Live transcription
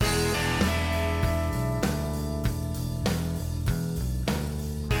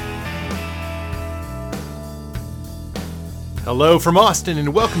Hello from Austin,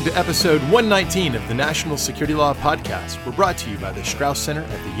 and welcome to episode 119 of the National Security Law Podcast. We're brought to you by the Strauss Center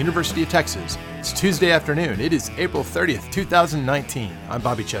at the University of Texas. It's Tuesday afternoon. It is April 30th, 2019. I'm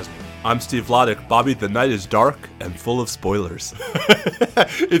Bobby Chesney. I'm Steve Vladeck. Bobby, the night is dark and full of spoilers.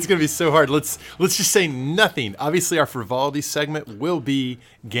 It's going to be so hard. Let's just say nothing. Obviously, our frivolity segment will be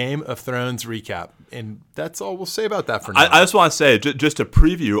Game of Thrones recap. And that's all we'll say about that for now. I just want to say, just to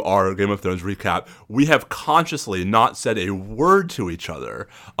preview our Game of Thrones recap, we have consciously not said a word to each other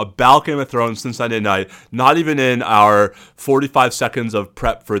about Game of Thrones since Sunday night, not even in our 45 seconds of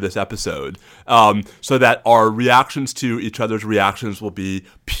prep for this episode, so that our reactions to each other's reactions will be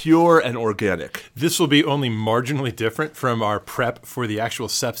pure and organic. This will be only marginally different from our prep for the actual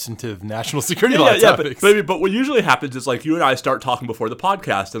substantive national security law topics. But what usually happens is, like, you and I start talking before the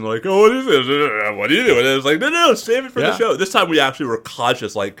podcast, and they're like, oh, what is this? What are you doing? And it's like, no, save it for the show. This time we actually were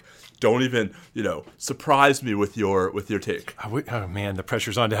conscious, like, don't even, surprise me with your take. Oh, man, the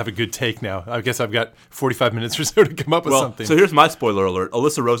pressure's on to have a good take now. I guess I've got 45 minutes or so to come up with something. So here's my spoiler alert.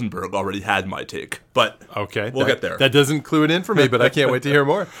 Alyssa Rosenberg already had my take, but we'll get there. That doesn't clue it in for me, but I can't wait to hear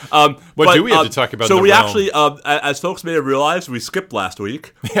more. What do we have to talk about? So in the we realm? actually, as folks may have realized, we skipped last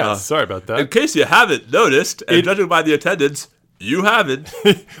week. Yeah, sorry about that. In case you haven't noticed, and judging by the attendance, you haven't.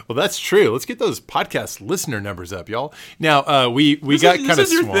 Well, that's true. Let's get those podcast listener numbers up, y'all. Now, we got kind of this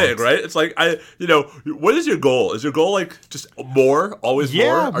is your swamped. thing, right? It's like, what is your goal? Is your goal like just more, always more?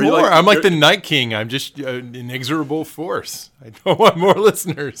 Yeah, more. I'm like the Night King. I'm just an inexorable force. I don't want more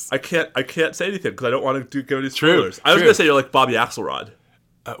listeners. I can't say anything because I don't want to give any spoilers. I was going to say you're like Bobby Axelrod.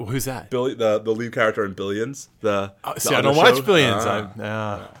 Who's that? Billy, the lead character in Billions. I don't watch Billions.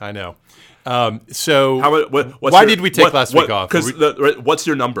 I know. So why did we take last week off? Because what's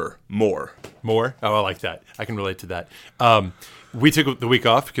your number? More. Oh, I like that. I can relate to that. We took the week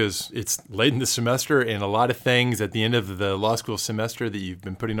off because it's late in the semester, and a lot of things at the end of the law school semester that you've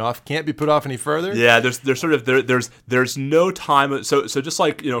been putting off can't be put off any further. Yeah, there's no time. So just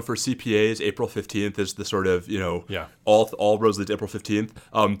like for CPAs, April 15th is the sort of all roads lead to April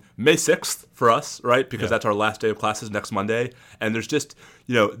 15th. May 6th for us, right? Because that's our last day of classes next Monday, and there's just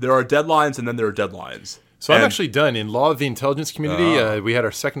there are deadlines, and then there are deadlines. So I'm actually done in law of the intelligence community. We had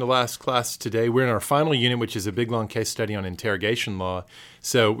our second to last class today. We're in our final unit, which is a big, long case study on interrogation law.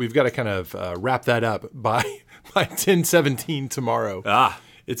 So we've got to kind of wrap that up by 10/17 tomorrow.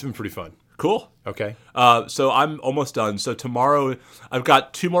 It's been pretty fun. Cool. Okay. So I'm almost done. So tomorrow, I've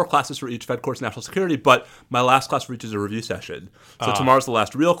got 2 more classes for each Fed Courts National Security, but my last class for each is a review session. So tomorrow's the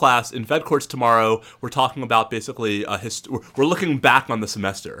last real class. In Fed Courts tomorrow, we're talking about basically we're looking back on the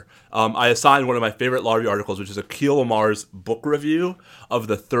semester. I assigned one of my favorite law review articles, which is Akil Omar's book review of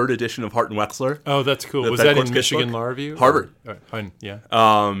the 3rd edition of Hart and Wexler. Oh, that's cool. Was that in Michigan Law Review? Harvard.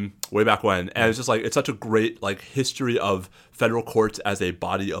 Yeah. Way back when. And it's just like, it's such a great history of federal courts as a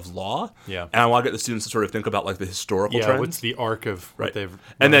body of law. Yeah. And I want to get the students to sort of think about the historical trends. What's the arc of what they've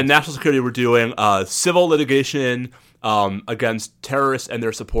And then national security, we're doing civil litigation against terrorists and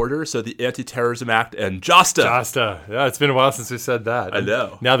their supporters. So the Anti-Terrorism Act and JASTA. JASTA. Yeah, it's been a while since we said that. I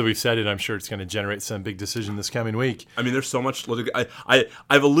know. Now that we've said it, I'm sure it's going to generate some big decision this coming week. I mean, there's so much.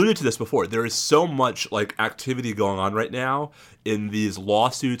 I've alluded to this before. There is so much activity going on right now in these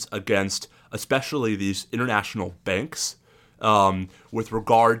lawsuits against, especially these international banks. With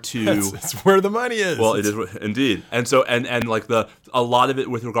regard to it's where the money is. Well, it is indeed, and so and a lot of it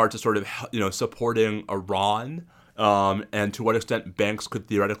with regard to sort of supporting Iran, and to what extent banks could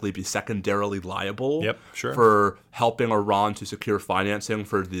theoretically be secondarily liable for helping Iran to secure financing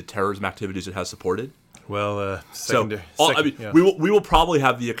for the terrorism activities it has supported. Well, we will probably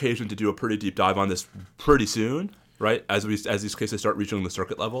have the occasion to do a pretty deep dive on this pretty soon. Right, as these cases start reaching the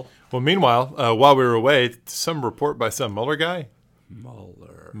circuit level. Well, meanwhile, while we were away, some report by some Mueller guy.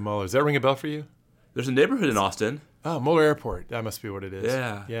 Mueller. Does that ring a bell for you? There's a neighborhood in Austin. Oh, Mueller Airport. That must be what it is.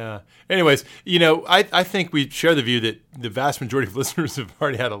 Yeah. Anyways, I think we share the view that the vast majority of listeners have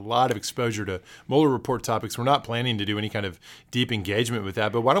already had a lot of exposure to Mueller Report topics. We're not planning to do any kind of deep engagement with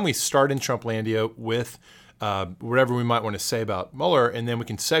that. But why don't we start in Trumplandia with whatever we might want to say about Mueller, and then we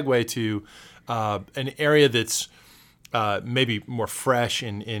can segue to an area that's maybe more fresh,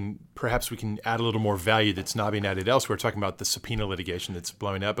 and perhaps we can add a little more value that's not being added elsewhere. We're talking about the subpoena litigation that's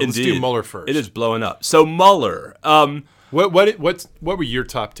blowing up. But Indeed. Let's do Mueller first. It is blowing up. So Mueller. What were your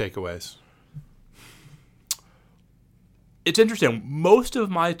top takeaways? It's interesting. Most of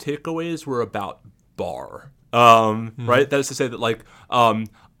my takeaways were about Barr. Right? That is to say that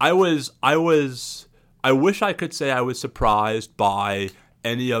I wish I could say I was surprised by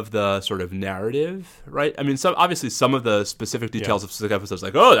any of the sort of narrative, right? I mean, obviously some of the specific details of specific episodes,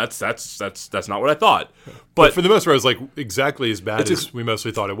 like, oh, that's not what I thought. But for the most part, it's like exactly as bad as we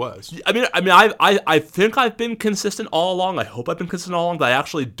mostly thought it was. I think I've been consistent all along. I hope I've been consistent all along. But I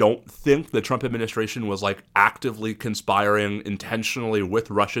actually don't think the Trump administration was like actively conspiring intentionally with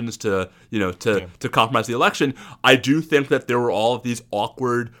Russians to compromise the election. I do think that there were all of these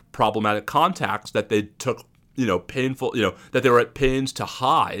awkward, problematic contacts that they took. Painful, that they were at pains to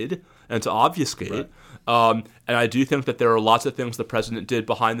hide and to obfuscate. Right. And I do think that there are lots of things the president did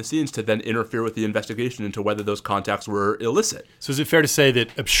behind the scenes to then interfere with the investigation into whether those contacts were illicit. So is it fair to say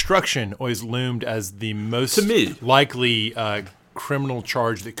that obstruction always loomed as the most likely criminal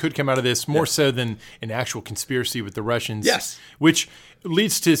charge that could come out of this, more so than an actual conspiracy with the Russians? Yes. Which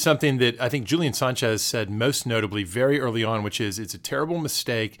leads to something that I think Julian Sanchez said most notably very early on, which is it's a terrible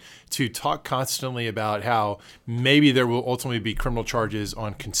mistake to talk constantly about how maybe there will ultimately be criminal charges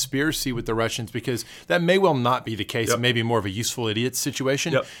on conspiracy with the Russians, because that may well not be the case. It may be more of a useful idiot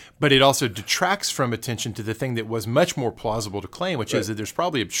situation, but it also detracts from attention to the thing that was much more plausible to claim, which is that there's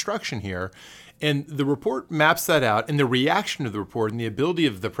probably obstruction here. And the report maps that out, and the reaction to the report and the ability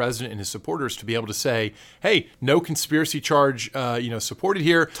of the president and his supporters to be able to say, hey, no conspiracy charge supported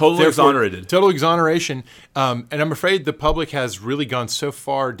here. Totally exonerated. Total exoneration. And I'm afraid the public has really gone so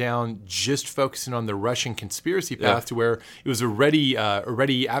far down just focusing on the Russian conspiracy path to where it was a ready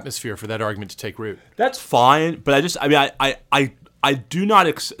atmosphere for that argument to take root. That's fine, but I do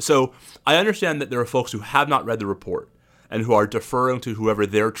not so I understand that there are folks who have not read the report and who are deferring to whoever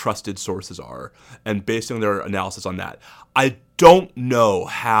their trusted sources are and basing their analysis on that. I don't know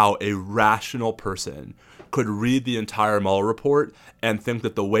how a rational person could read the entire Mueller report and think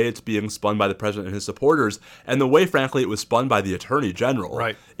that the way it's being spun by the president and his supporters, and the way, frankly, it was spun by the attorney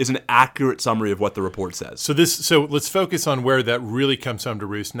general, is an accurate summary of what the report says. So let's focus on where that really comes home to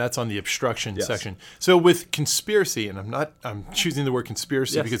roost, and that's on the obstruction section. So with conspiracy, and I'm choosing the word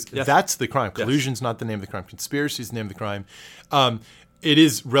conspiracy because that's the crime. Collusion's not the name of the crime. Conspiracy is the name of the crime. It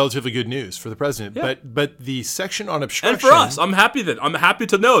is relatively good news for the president, but the section on obstruction, and for us, I'm happy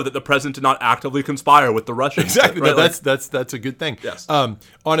to know that the president did not actively conspire with the Russians. Exactly, right? That's a good thing. Yes. On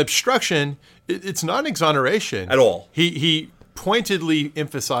obstruction, it's not an exoneration at all. He pointedly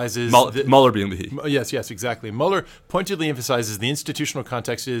emphasizes Mueller being the he. Yes, exactly. Mueller pointedly emphasizes the institutional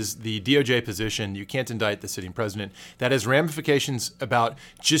context is the DOJ position. You can't indict the sitting president. That has ramifications about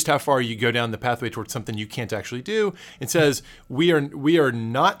just how far you go down the pathway towards something you can't actually do. It says we are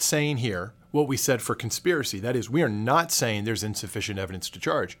not saying here what we said for conspiracy. That is, we are not saying there's insufficient evidence to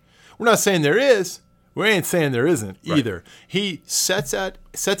charge. We're not saying there is. We ain't saying there isn't either. He sets it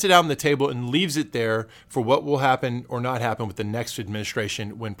out on the table and leaves it there for what will happen or not happen with the next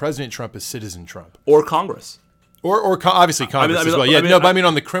administration when President Trump is Citizen Trump. Or Congress. Or obviously Congress as well. But I mean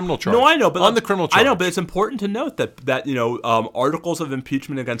on the criminal charge. No, I know, but on the criminal charge. I know, but it's important to note that articles of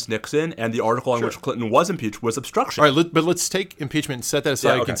impeachment against Nixon and the article on which Clinton was impeached was obstruction. All right, but let's take impeachment and set that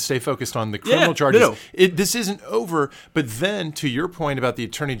aside. You can stay focused on the criminal charges. No. This isn't over. But then, to your point about the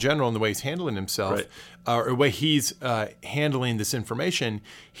Attorney General and the way he's handling himself, or the way he's handling this information,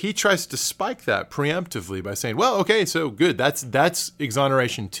 he tries to spike that preemptively by saying, "Well, okay, so good. That's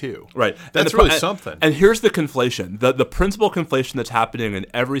exoneration too." Right. That's really something. And here's the conflation. The principal conflation that's happening in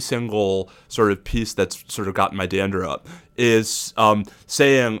every single sort of piece that's sort of gotten my dander up is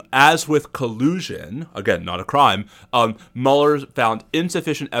saying, as with collusion, again, not a crime, Mueller found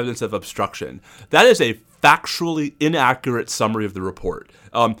insufficient evidence of obstruction. That is a factually inaccurate summary of the report.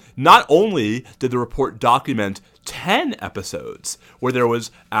 Not only did the report document 10 episodes where there was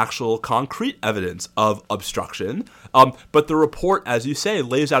actual concrete evidence of obstruction, but the report, as you say,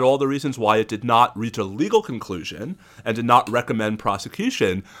 lays out all the reasons why it did not reach a legal conclusion and did not recommend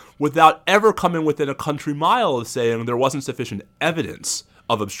prosecution without ever coming within a country mile of saying there wasn't sufficient evidence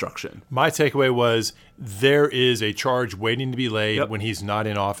of obstruction. My takeaway was there is a charge waiting to be laid when he's not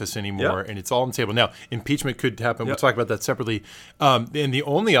in office anymore, and it's all on the table. Now, impeachment could happen. We'll talk about that separately. And the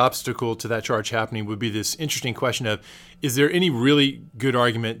only obstacle to that charge happening would be this interesting question of, is there any really good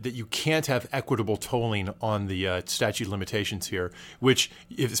argument that you can't have equitable tolling on the statute of limitations here, which,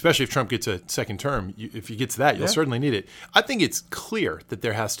 especially if Trump gets a second term, if he gets that, you'll certainly need it. I think it's clear that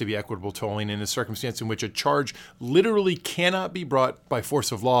there has to be equitable tolling in a circumstance in which a charge literally cannot be brought by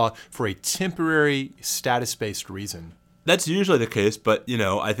force of law for a temporary status-based reason. That's usually the case, but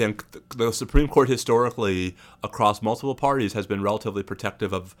I think the Supreme Court historically, across multiple parties, has been relatively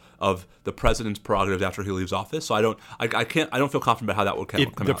protective of the president's prerogatives after he leaves office. So I don't feel confident about how that would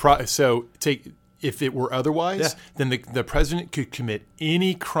come out. So if it were otherwise, then the president could commit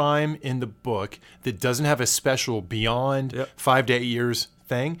any crime in the book that doesn't have a special beyond 5 to 8 years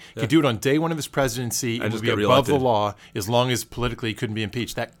thing. He could do it on day one of his presidency and would be above the law as long as politically he couldn't be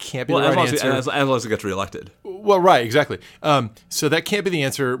impeached. That can't be the right answer. As long as he gets reelected. Well, right, exactly. So that can't be the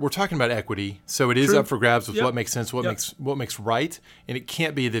answer. We're talking about equity, so it is up for grabs with what makes sense, what makes right, and it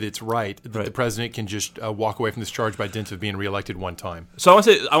can't be that it's right that the president can just walk away from this charge by dint of being reelected one time. So I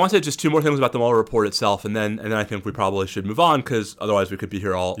want to say just two more things about the Mueller report itself, and then I think we probably should move on because otherwise we could be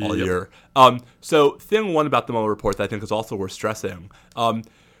here all year. So thing one about the Mueller report that I think is also worth stressing.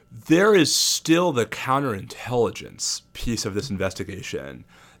 There is still the counterintelligence piece of this investigation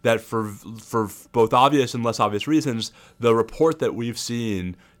that for both obvious and less obvious reasons, the report that we've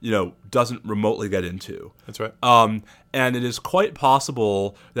seen, doesn't remotely get into. That's right. And it is quite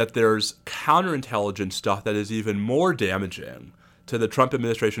possible that there's counterintelligence stuff that is even more damaging to the Trump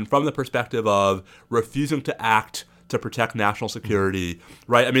administration from the perspective of refusing to act to protect national security,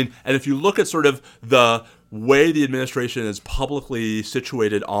 right? I mean, and if you look at sort of the way the administration is publicly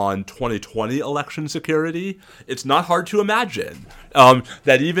situated on 2020 election security, it's not hard to imagine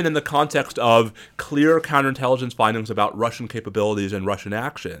that even in the context of clear counterintelligence findings about Russian capabilities and Russian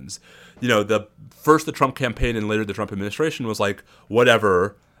actions, the Trump campaign and later the Trump administration was like,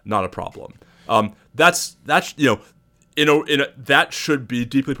 whatever, not a problem. That should be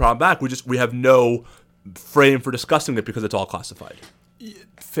deeply problematic. We have no frame for discussing it because it's all classified.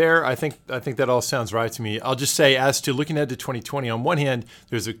 Fair. I think that all sounds right to me. I'll just say, as to looking ahead to 2020, on one hand,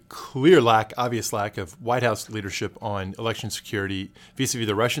 there's a clear obvious lack of White House leadership on election security vis-a-vis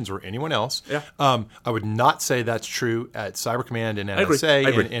the Russians or anyone else. Yeah. I would not say that's true at Cyber Command and NSA I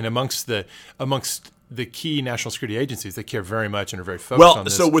agree. And amongst the key national security agencies that care very much and are very focused on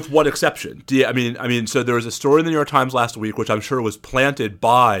this. So with what exception? So there was a story in the New York Times last week, which I'm sure was planted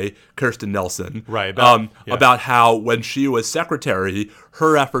by Kirstjen Nielsen, right? About how when she was secretary,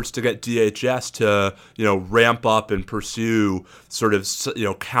 her efforts to get DHS to ramp up and pursue sort of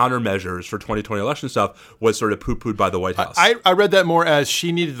countermeasures for 2020 election stuff was sort of poo-pooed by the White House. I read that more as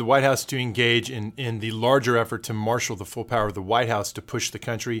she needed the White House to engage in the larger effort to marshal the full power of the White House to push the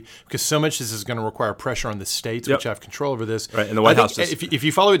country, because so much this is going to require pressure on the states, which have control over this. Right, and the White House if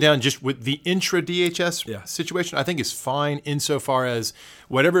you follow it down just with the intra-DHS situation, I think is fine insofar as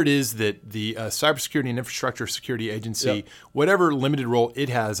whatever it is that the Cybersecurity and Infrastructure Security Agency, whatever limited role it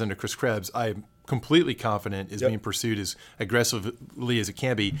has under Chris Krebs, I'm completely confident is being pursued as aggressively as it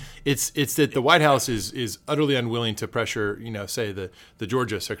can be. It's that the White House is utterly unwilling to pressure, say the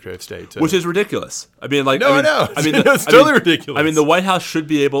Georgia Secretary of State, which is ridiculous. I know. It's totally ridiculous. The White House should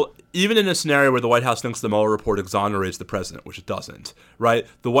be able, even in a scenario where the White House thinks the Mueller report exonerates the president, which it doesn't, right?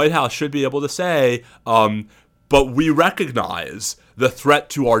 The White House should be able to say, but we recognize the threat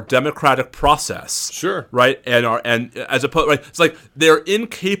to our democratic process. Sure. Right? And as opposed, right? It's like they're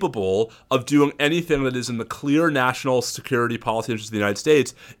incapable of doing anything that is in the clear national security policy interests of the United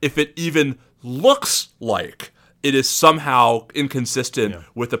States if it even looks like it is somehow inconsistent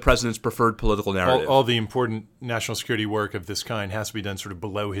with the president's preferred political narrative. All the important national security work of this kind has to be done sort of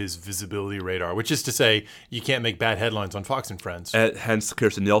below his visibility radar, which is to say you can't make bad headlines on Fox and Friends. Hence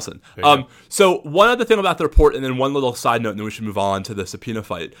Kirstjen Nielsen. So one other thing about the report, and then one little side note, and then we should move on to the subpoena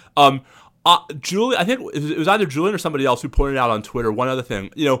fight. Julie, I think it was either Julian or somebody else who pointed out on Twitter one other thing.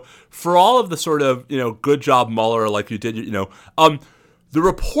 For all of the sort of, good job Mueller, like you did, the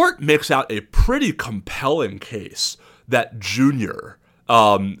report makes out a pretty compelling case that Junior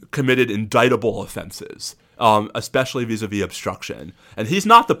committed indictable offenses, especially vis-a-vis obstruction. And he's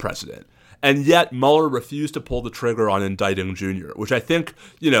not the president. And yet Mueller refused to pull the trigger on indicting Junior, which I think,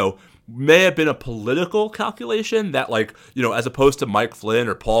 may have been a political calculation that, as opposed to Mike Flynn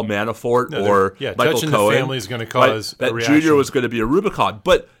or Paul Manafort or Michael touching Cohen, the family is going to cause that a reaction. Junior was going to be a Rubicon.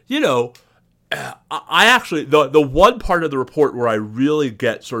 But, I actually, the one part of the report where I really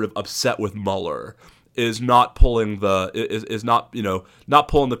get sort of upset with Mueller is not pulling not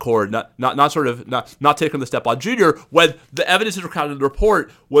pulling the cord, not taking the step on Junior when the evidence is recounted in the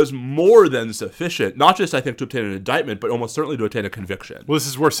report was more than sufficient, not just I think to obtain an indictment, but almost certainly to obtain a conviction. Well, this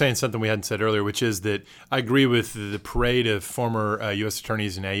is worth saying something we hadn't said earlier, which is that I agree with the parade of former U.S.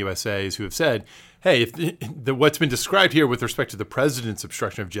 attorneys and AUSAs who have said, hey, if what's been described here with respect to the president's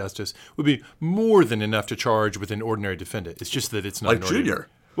obstruction of justice would be more than enough to charge with an ordinary defendant. It's just that it's not like Junior.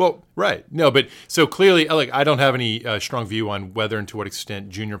 Well, right. No, but so clearly, I don't have any strong view on whether and to what extent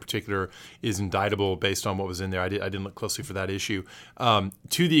Junior in particular is indictable based on what was in there. I didn't look closely for that issue. To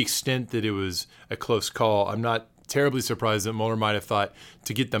the extent that it was a close call, I'm not terribly surprised that Mueller might have thought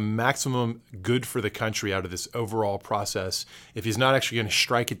to get the maximum good for the country out of this overall process, if he's not actually going to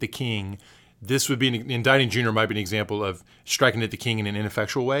strike at the king, this would be indicting Junior might be an example of striking at the king in an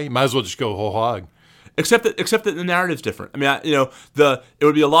ineffectual way. Might as well just go whole hog. Except that the narrative's different. I mean, it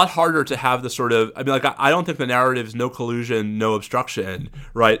would be a lot harder to have the sort of. I mean, like I don't think the narrative is no collusion, no obstruction,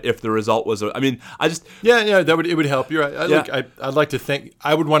 right? If the result was, it would help. You're right. I'd like to think.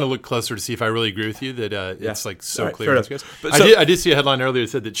 I would want to look closer to see if I really agree with you that it's like so right, clear. But I did see a headline earlier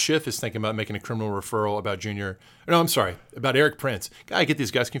that said that Schiff is thinking about making a criminal referral about Junior. No, I'm sorry, about Eric Prince. I get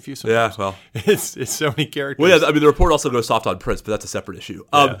these guys confused sometimes. Yeah, well, it's so many characters. Well, yeah, I mean, the report also goes soft on Prince, but that's a separate issue.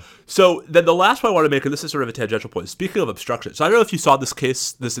 So then the last point I want to make, and this is sort of a tangential point. Speaking of obstruction, so I don't know if you saw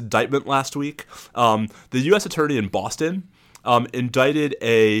this indictment last week. The U.S. attorney in Boston indicted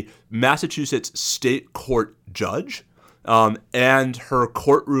a Massachusetts state court judge and her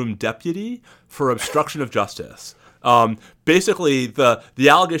courtroom deputy for obstruction of justice. Basically, the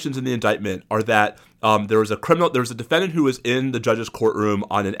allegations in the indictment are that there was a defendant who was in the judge's courtroom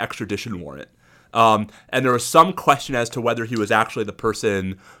on an extradition warrant, and there was some question as to whether he was actually the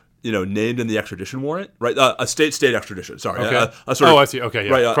person named in the extradition warrant, right? A state extradition. Sorry. Okay. I see. Okay,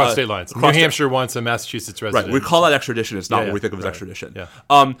 yeah. Right, across state lines. New Hampshire wants a Massachusetts resident. Right. We call that extradition. It's not what we think of as extradition.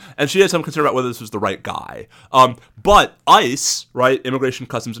 Yeah. And she had some concern about whether this was the right guy. But ICE, right, Immigration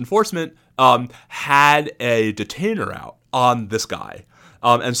Customs Enforcement, had a detainer out on this guy.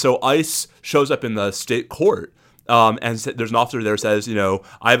 And so ICE shows up in the state court. And there's an officer there who says,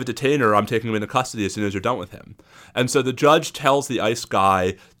 I have a detainer. I'm taking him into custody as soon as you're done with him. And so the judge tells the ICE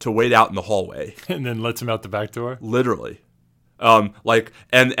guy to wait out in the hallway, and then lets him out the back door. Literally, and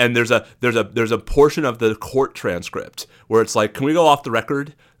there's a portion of the court transcript where it's like, can we go off the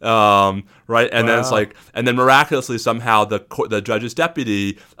record? Right, and then it's like, and then miraculously somehow the judge's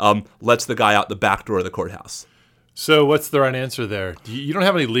deputy lets the guy out the back door of the courthouse. So what's the right answer there? You don't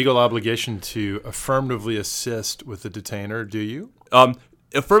have any legal obligation to affirmatively assist with the detainer, do you?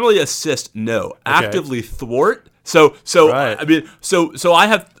 Affirmatively assist, no. Okay. Actively thwart. So right. I mean, so I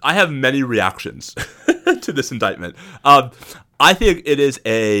have many reactions to this indictment. I think it is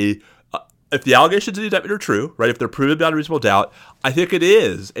if the allegations in the indictment are true, right, if they're proven beyond a reasonable doubt, I think it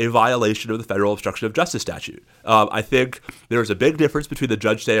is a violation of the federal obstruction of justice statute. I think there's a big difference between the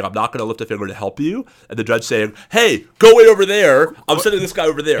judge saying, I'm not going to lift a finger to help you, and the judge saying, hey, go way over there. I'm sending this guy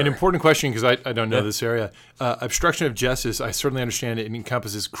over there. An important question, because I don't know this area. Obstruction of justice, I certainly understand it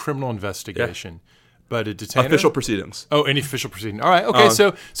encompasses criminal investigation. Yeah. But a detainer? Official proceedings. Oh, any official proceeding. All right. Okay.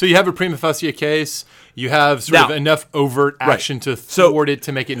 So you have a prima facie case. You have sort of enough overt action to thwart it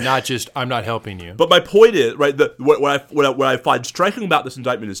to make it not just I'm not helping you. But my point is, right, what I find striking about this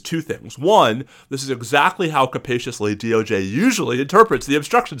indictment is two things. One, this is exactly how capaciously DOJ usually interprets the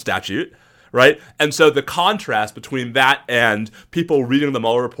obstruction statute. Right? And so the contrast between that and people reading the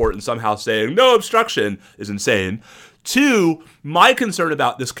Mueller report and somehow saying no obstruction is insane. Two, my concern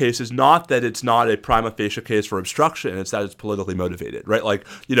about this case is not that it's not a prima facie case for obstruction, it's that it's politically motivated, right? Like,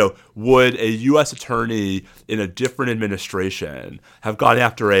 would a U.S. attorney in a different administration have gone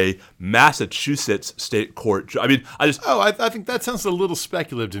after a Massachusetts state court? I mean, I think that sounds a little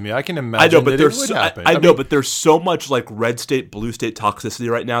speculative to me. I can imagine that it would happen. I know, but there's so much like red state, blue state toxicity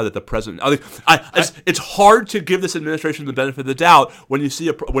right now that the president. It's hard to give this administration the benefit of the doubt when you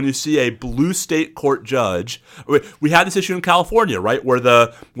see a blue state court judge. We had this issue in California, right,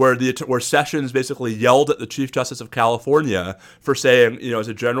 where Sessions basically yelled at the Chief Justice of California for saying, as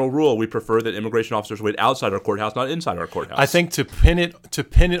a general rule, we prefer that immigration officers wait outside our courthouse, not inside our courthouse. I think to pin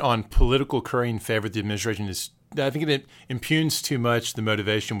it on political currying favor of the administration I think it impugns too much the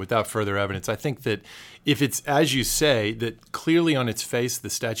motivation without further evidence. I think that if it's, as you say, that clearly on its face the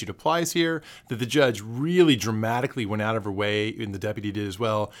statute applies here, that the judge really dramatically went out of her way, and the deputy did as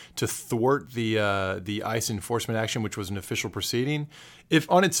well, to thwart the ICE enforcement action, which was an official proceeding. If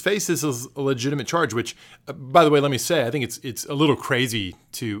on its face this is a legitimate charge, which, by the way, let me say, I think it's a little crazy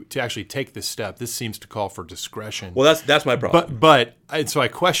to actually take this step. This seems to call for discretion. Well, that's my problem. So I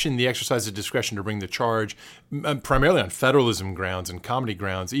question the exercise of discretion to bring the charge, primarily on federalism grounds and comedy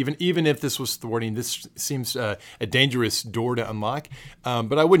grounds. Even if this was thwarting, this seems a dangerous door to unlock.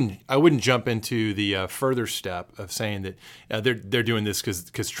 But I wouldn't jump into the further step of saying that they're doing this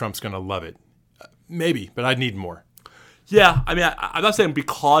because Trump's going to love it. Maybe, but I'd need more. Yeah, I mean, I'm not saying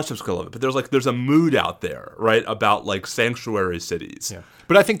because Trump's going to love it, but there's a mood out there, right, about like sanctuary cities. Yeah.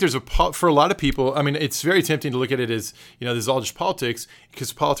 But I think for a lot of people, I mean, it's very tempting to look at it as, this is all just politics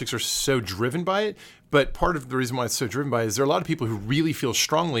because politics are so driven by it. But part of the reason why it's so driven by it is there are a lot of people who really feel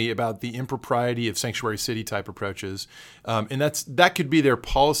strongly about the impropriety of sanctuary city type approaches. And that could be their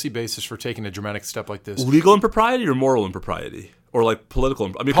policy basis for taking a dramatic step like this. Legal impropriety or moral impropriety? or like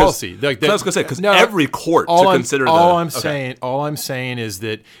political? I mean, policy. I was going to say, because every court to consider all I'm saying is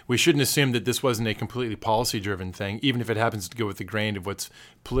that we shouldn't assume that this wasn't a completely policy-driven thing, even if it happens to go with the grain of what's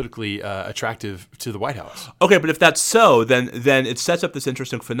politically attractive to the White House. Okay, but if that's so, then it sets up this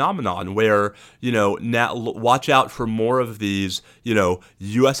interesting phenomenon where, now watch out for more of these,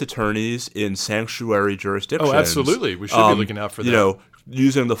 U.S. attorneys in sanctuary jurisdictions. Oh, absolutely. We should be looking out for that.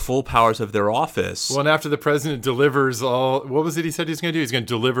 Using the full powers of their office. Well, and after the president delivers what was it he said he's going to do? He's going to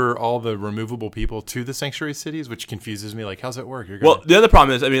deliver all the removable people to the sanctuary cities, which confuses me. Like, how's that work? The other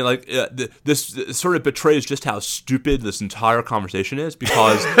problem is, I mean, like, this sort of betrays just how stupid this entire conversation is,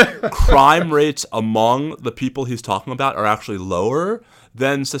 because crime rates among the people he's talking about are actually lower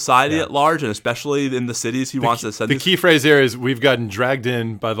than society at large, and especially in the cities he wants to send. The key phrase there is we've gotten dragged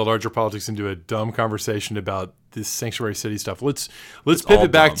in by the larger politics into a dumb conversation about this sanctuary city stuff. Let's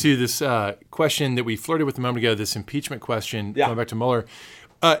pivot back to this question that we flirted with a moment ago, this impeachment question, going back to Mueller.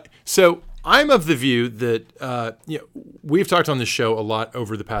 So I'm of the view that we've talked on this show a lot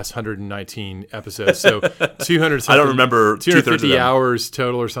over the past 119 episodes, so 200. I don't remember 250 hours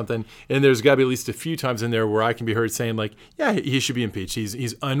total or something, and there's got to be at least a few times in there where I can be heard saying like, "Yeah, he should be impeached.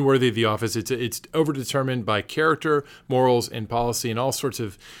 He's unworthy of the office. It's overdetermined by character, morals, and policy, and all sorts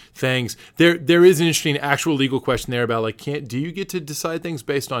of things." There is an interesting actual legal question there about like, do you get to decide things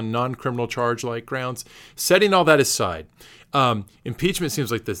based on non-criminal charge like grounds? Setting all that aside. Impeachment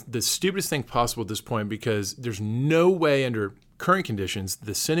seems like the stupidest thing possible at this point, because there's no way under current conditions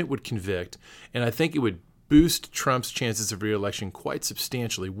the Senate would convict, and I think it would boost Trump's chances of re-election quite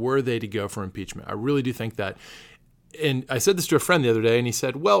substantially were they to go for impeachment. I really do think that. And I said this to a friend the other day, and he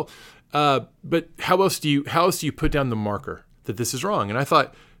said, "Well, but how else do you put down the marker that this is wrong?" And I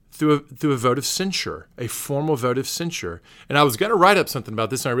thought, through a vote of censure, a formal vote of censure. And I was going to write up something about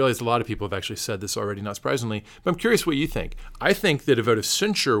this, and I realized a lot of people have actually said this already, not surprisingly. But I'm curious what you think. I think that a vote of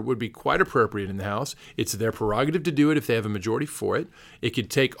censure would be quite appropriate in the House. It's their prerogative to do it if they have a majority for it. It could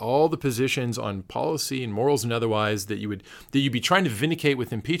take all the positions on policy and morals and otherwise that you'd be trying to vindicate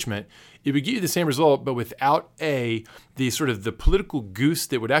with impeachment. It would give you the same result, but without the political goose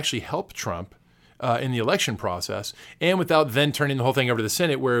that would actually help Trump in the election process, and without then turning the whole thing over to the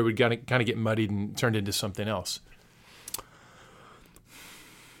Senate, where it would kind of get muddied and turned into something else.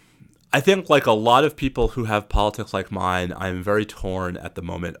 I think, like a lot of people who have politics like mine, I'm very torn at the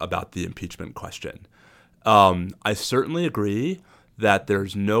moment about the impeachment question. I certainly agree that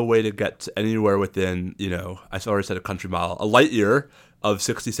there's no way to get anywhere within, I already said a country mile, a light year of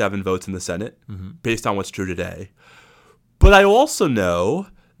 67 votes in the Senate, based on what's true today. But I also know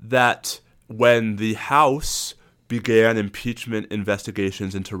that when the House began impeachment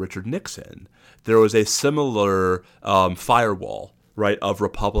investigations into Richard Nixon, there was a similar firewall, right, of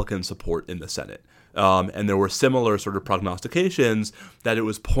Republican support in the Senate. And there were similar sort of prognostications that it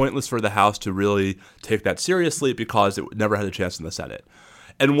was pointless for the House to really take that seriously because it never had a chance in the Senate.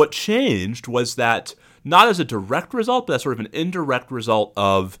 And what changed was that, not as a direct result, but as sort of an indirect result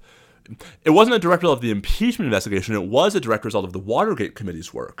of, it wasn't a direct result of the impeachment investigation, it was a direct result of the Watergate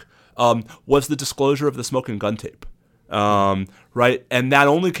Committee's work, was the disclosure of the smoking gun tape. Right? And that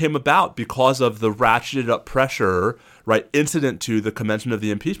only came about because of the ratcheted up pressure, right, incident to the commencement of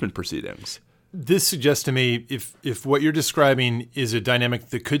the impeachment proceedings. This suggests to me if what you're describing is a dynamic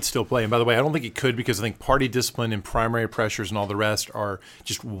that could still play, and by the way, I don't think it could, because I think party discipline and primary pressures and all the rest are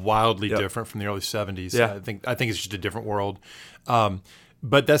just wildly different from the early 70s. Yeah. I think it's just a different world.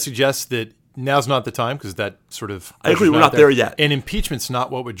 But that suggests that now's not the time, because that sort of, I agree, we're not there yet. And impeachment's not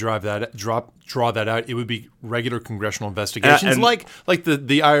what would draw that out. It would be regular congressional investigations, like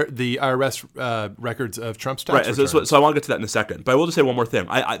the IRS records of Trump's tax returns. So I want to get to that in a second. But I will just say one more thing.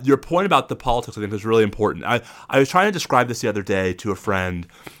 Your point about the politics, I think, is really important. I was trying to describe this the other day to a friend,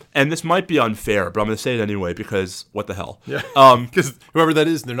 and this might be unfair, but I'm going to say it anyway, because what the hell? Yeah. Because whoever that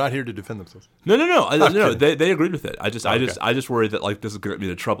is, they're not here to defend themselves. No. They agreed with it. I just worry that like this is going to get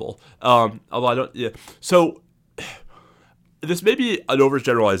me into trouble. Although I don't. Yeah. So this may be an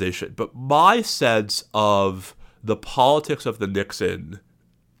overgeneralization, but my sense of the politics of the Nixon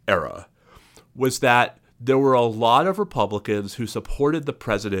era was that there were a lot of Republicans who supported the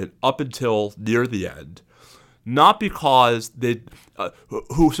president up until near the end, not because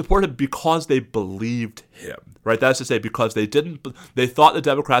who supported because they believed him, right? That's to say, because they thought the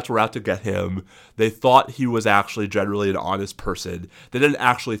Democrats were out to get him. They thought he was actually generally an honest person. They didn't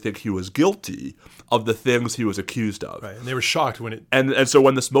actually think he was guilty of the things he was accused of. Right, and they were shocked when it... And so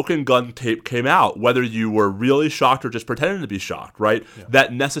when the smoking gun tape came out, whether you were really shocked or just pretending to be shocked, right,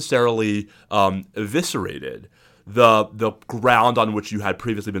 that necessarily eviscerated the ground on which you had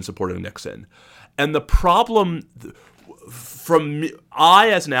previously been supporting Nixon. And the problem I,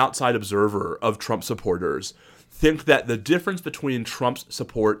 as an outside observer of Trump supporters, think that the difference between Trump's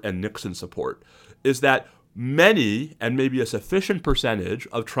support and Nixon's support is that many, and maybe a sufficient percentage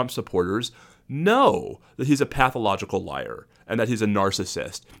of Trump supporters, know that he's a pathological liar and that he's a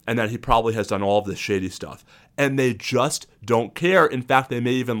narcissist and that he probably has done all of this shady stuff. And they just don't care. In fact, they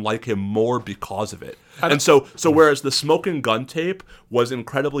may even like him more because of it. And so whereas the smoking gun tape was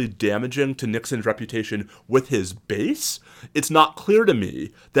incredibly damaging to Nixon's reputation with his base, it's not clear to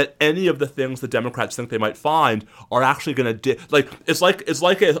me that any of the things the Democrats think they might find are actually going to it's like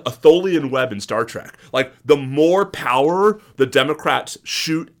a Tholian web in Star Trek. Like, the more power the Democrats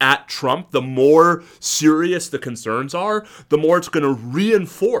shoot at Trump, the more serious the concerns are, the more it's going to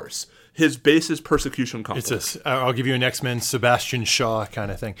reinforce his base's persecution complex. I'll give you an X-Men Sebastian Shaw kind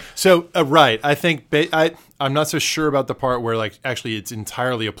of thing. So, right, I think I'm not so sure about the part where, like, actually it's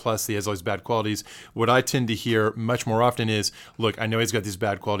entirely a plus that he has all these bad qualities. What I tend to hear much more often is, look, I know he's got these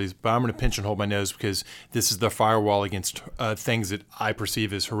bad qualities, but I'm going to pinch and hold my nose because this is the firewall against things that I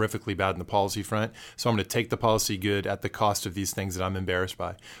perceive as horrifically bad in the policy front. So I'm going to take the policy good at the cost of these things that I'm embarrassed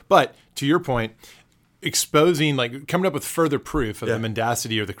by. But to your point, exposing, like, coming up with further proof of the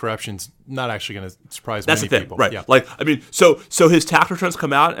mendacity or the corruption's not actually going to surprise many people. Right? Yeah. Like, I mean, so his tax returns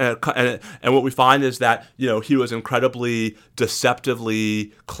come out, and what we find is that, you know, he was incredibly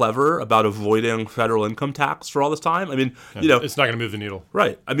deceptively clever about avoiding federal income tax for all this time. I mean, you know, it's not going to move the needle.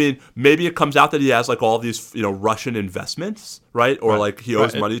 Right. I mean, maybe it comes out that he has, like, all these, you know, Russian investments, right? Or like he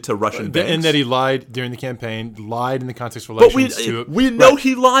owes money to Russian banks, and that he lied during the campaign, lied in the context of elections. But we know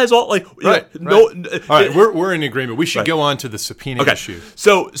he lies all, like, all right, we're in agreement. We should go on to the subpoena issue.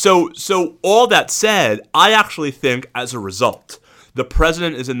 So all that said, I actually think as a result, the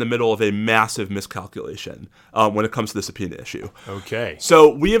president is in the middle of a massive miscalculation when it comes to the subpoena issue. Okay.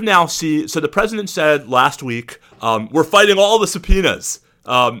 So we have now seen. So the president said last week, we're fighting all the subpoenas,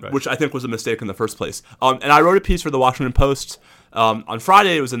 which I think was a mistake in the first place. And I wrote a piece for the Washington Post on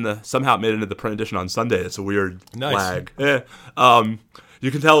Friday. It was somehow it made it into the print edition on Sunday. It's a weird lag. You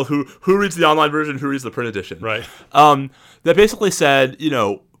can tell who reads the online version, who reads the print edition. Right. That basically said, you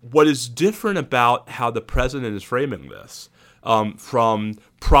know, what is different about how the president is framing this from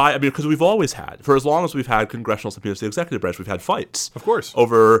prior, I mean, because we've always had, for as long as we've had congressional subpoenas to the executive branch, we've had fights. Of course.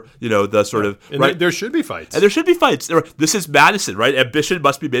 Over, you know, the sort of... And right? There should be fights. And there should be fights. This is Madison, right? Ambition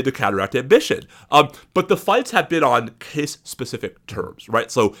must be made to counteract ambition. But the fights have been on case-specific terms, right?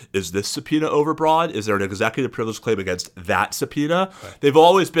 So is this subpoena overbroad? Is there an executive privilege claim against that subpoena? Right. They've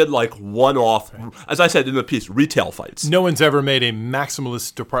always been like one-off, as I said in the piece, retail fights. No one's ever made a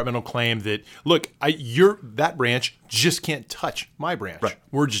maximalist departmental claim that, look, that branch just can't touch my branch. Right.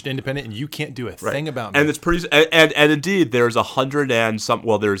 We're just independent, and you can't do a thing about me. And it's pretty. And indeed, there's 100 and some.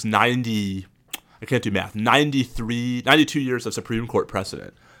 Well, there's 90. I can't do math. 92 years of Supreme Court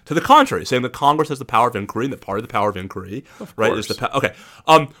precedent to the contrary, saying that Congress has the power of inquiry, and that part of the power of inquiry, right, is the okay.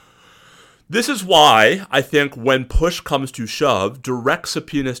 This is why I think when push comes to shove, direct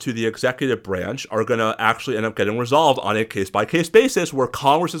subpoenas to the executive branch are going to actually end up getting resolved on a case-by-case basis, where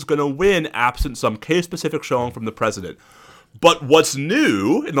Congress is going to win absent some case-specific showing from the president. But what's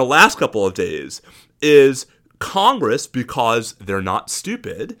new in the last couple of days is Congress, because they're not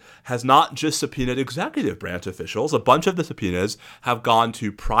stupid, has not just subpoenaed executive branch officials. A bunch of the subpoenas have gone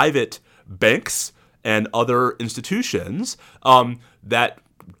to private banks and other institutions that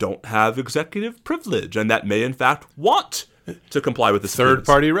don't have executive privilege and that may, in fact, want to comply with the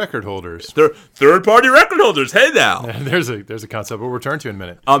third-party record holders. Third-party record holders. Hey now, there's a concept we'll return to in a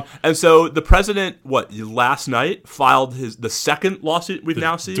minute. And so the president, last night filed the second lawsuit we've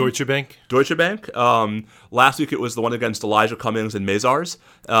now seen. Deutsche Bank. Last week it was the one against Elijah Cummings and Mazars,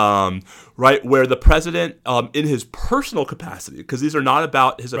 right, where the president, in his personal capacity, because these are not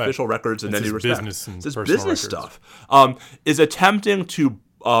about his official records in any respect, it's his business stuff, is attempting to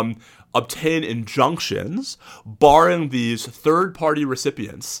obtain injunctions barring these third-party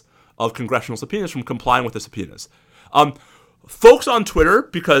recipients of congressional subpoenas from complying with the subpoenas. Folks on Twitter,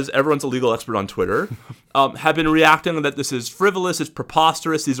 because everyone's a legal expert on Twitter, have been reacting that this is frivolous, it's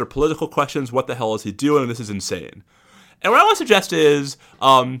preposterous, these are political questions, what the hell is he doing, this is insane. And what I want to suggest is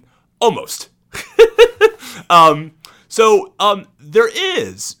almost. There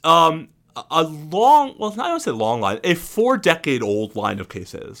is a long, well, I don't say long line, a 4-decade-old line of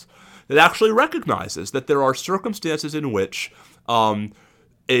cases that actually recognizes that there are circumstances in which an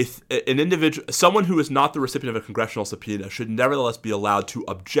individual, someone who is not the recipient of a congressional subpoena, should nevertheless be allowed to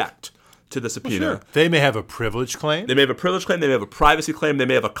object to the subpoena. Well, sure. They may have a privilege claim. They may have a privilege claim. They may have a privacy claim. They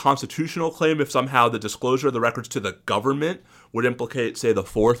may have a constitutional claim if somehow the disclosure of the records to the government would implicate, say, the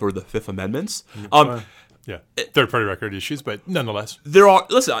Fourth or the Fifth Amendments. Yeah. Third-party record issues, but nonetheless.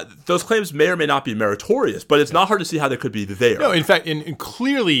 Those claims may or may not be meritorious, but it's not hard to see how they could be there. No, in fact, and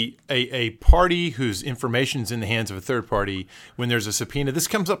clearly a party whose information's in the hands of a third party, when there's a subpoena, this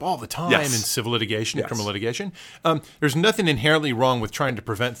comes up all the time in civil litigation and criminal litigation. There's nothing inherently wrong with trying to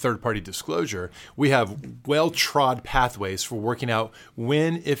prevent third-party disclosure. We have well-trod pathways for working out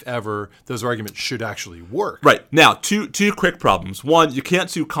when, if ever, those arguments should actually work. Right. Now, two quick problems. One, you can't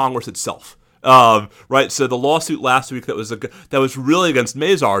sue Congress itself. Right. So the lawsuit last week that was really against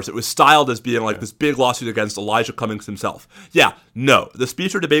Mazars, it was styled as being like this big lawsuit against Elijah Cummings himself. Yeah. No. The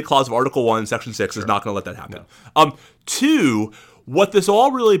speech or debate clause of Article 1, Section 6 is not going to let that happen. No. Two, what this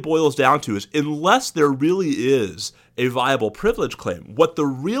all really boils down to is unless there really is a viable privilege claim, what the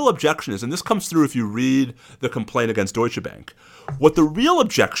real objection is, and this comes through if you read the complaint against Deutsche Bank, what the real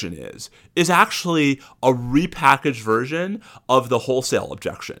objection is actually a repackaged version of the wholesale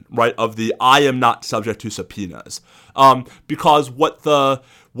objection, right? Of the I am not subject to subpoenas. Because what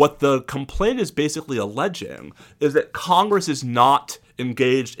the complaint is basically alleging is that Congress is not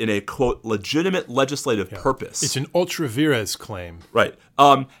engaged in a, quote, legitimate legislative purpose. It's an ultra vires claim. Right.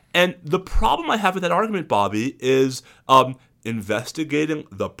 And the problem I have with that argument, Bobby, is investigating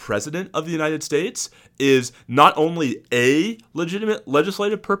the President of the United States is not only a legitimate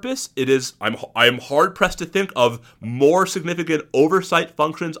legislative purpose, it is, I am hard-pressed to think of more significant oversight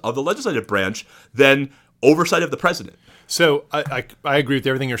functions of the legislative branch than oversight of the President. So I agree with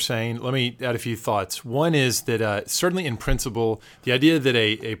everything you're saying. Let me add a few thoughts. One is that certainly in principle, the idea that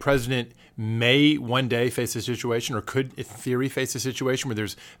a president may one day face a situation or could, in theory, face a situation where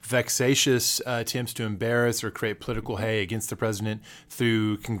there's vexatious attempts to embarrass or create political hay against the president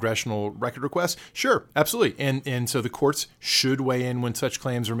through congressional record requests. Sure, absolutely. And so the courts should weigh in when such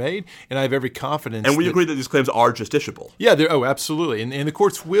claims are made. And I have every confidence. And we agree that these claims are justiciable. Yeah, absolutely. And the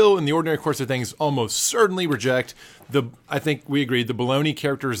courts will, in the ordinary course of things, almost certainly reject I think we agree, the baloney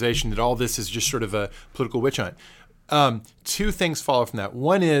characterization that all this is just sort of a political witch hunt. Two things follow from that.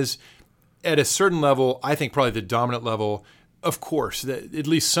 One is, at a certain level, I think probably the dominant level, of course, that at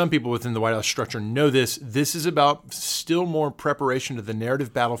least some people within the White House structure know this. This is about still more preparation to the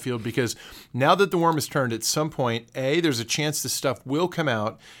narrative battlefield, because now that the worm is turned, at some point, there's a chance this stuff will come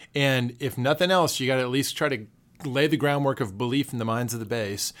out. And if nothing else, you got to at least try to lay the groundwork of belief in the minds of the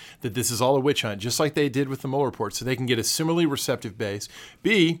base that this is all a witch hunt, just like they did with the Mueller Report, so they can get a similarly receptive base.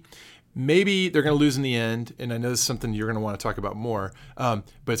 B, maybe they're going to lose in the end, and I know this is something you're going to want to talk about more, but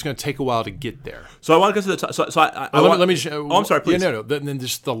it's going to take a while to get there. So I want to get to the let me. I'm sorry, please. Yeah, no. Then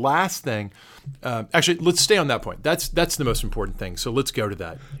just the last thing. Actually, let's stay on that point. That's the most important thing. So let's go to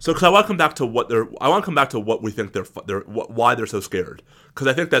that. So, because I want to come back to what we think why they're so scared. Because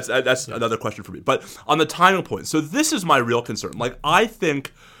I think that's another question for me. But on the timing point, so this is my real concern. Like, I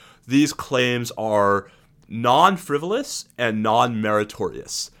think these claims are non-frivolous and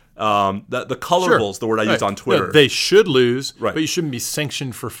non-meritorious. The colorables, the word I used on Twitter. No, they should lose, but you shouldn't be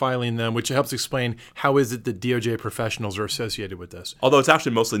sanctioned for filing them, which helps explain how is it that DOJ professionals are associated with this. Although it's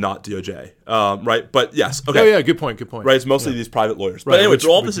actually mostly not DOJ, right? But yes, okay. Oh yeah, good point. Right, it's mostly these private lawyers. Right, but anyway,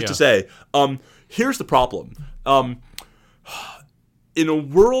 all this is to say, here's the problem. In a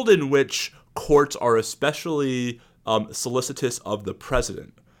world in which courts are especially solicitous of the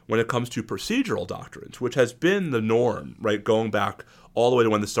president when it comes to procedural doctrines, which has been the norm, right, going back all the way to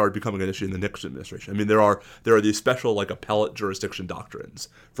when this started becoming an issue in the Nixon administration. I mean, there are these special like appellate jurisdiction doctrines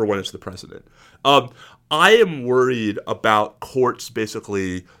for when it's the president. I am worried about courts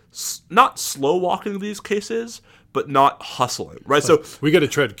basically not slow walking these cases, but not hustling, right? So we got to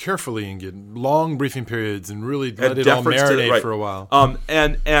tread carefully and get long briefing periods and really let it all marinate for a while.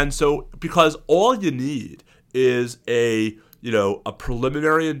 And so because all you need is a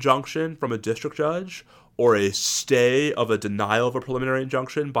preliminary injunction from a district judge, or a stay of a denial of a preliminary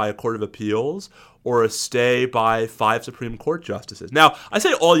injunction by a court of appeals, or a stay by 5 Supreme Court justices. Now, I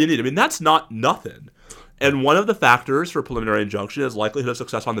say all you need. I mean, that's not nothing. And one of the factors for preliminary injunction is likelihood of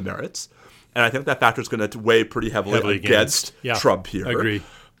success on the merits. And I think that factor is going to weigh pretty heavily against Trump here. I agree.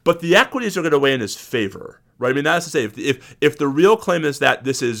 But the equities are going to weigh in his favor, right? I mean, that is to say, if the real claim is that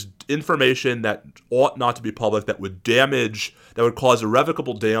this is information that ought not to be public, that would cause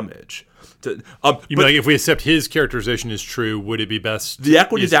irrevocable damage. You mean like if we accept his characterization is true, would it be best? The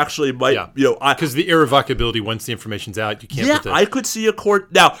equities actually might, because the irrevocability, once the information's out, you can't. Yeah, I could see a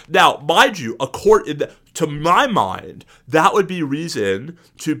court now. Mind you, a court, to my mind, that would be reason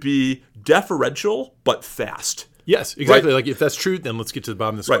to be deferential but fast. Yes, exactly. Right? Like if that's true, then let's get to the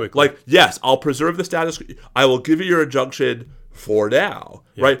bottom of this quickly. Like, yes, I'll preserve the status. I will give you your injunction for now,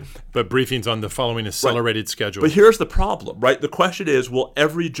 right? But briefings on the following accelerated schedule. But here's the problem, right? The question is, will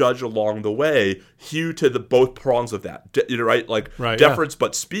every judge along the way hew to the both prongs of that, right? Like deference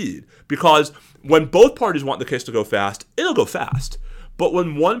but speed. Because when both parties want the case to go fast, it'll go fast. But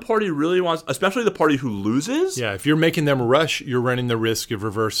when one party really wants, especially the party who loses... Yeah, if you're making them rush, you're running the risk of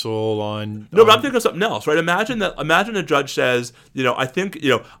reversal on... No, but I'm thinking of something else, right? Imagine a judge says,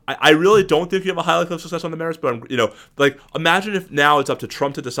 I really don't think you have a high likelihood of success on the merits, but, imagine if now it's up to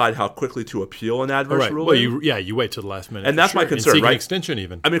Trump to decide how quickly to appeal an adverse ruling. Well, you wait till the last minute. And that's my concern, and seek right? an extension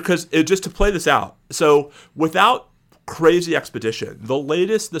even. I mean, because just to play this out, so without crazy expedition, the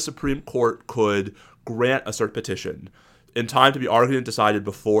latest the Supreme Court could grant a cert petition in time to be argued and decided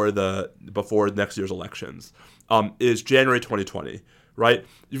before next year's elections, is January 2020, right?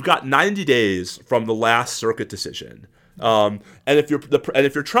 You've got 90 days from the last circuit decision, and if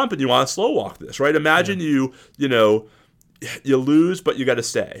you're Trump and you want to slow walk this, right? Imagine you lose, but you got to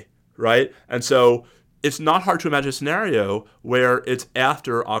stay, right? And so it's not hard to imagine a scenario where it's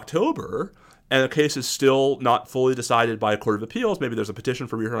after October and the case is still not fully decided by a court of appeals. Maybe there's a petition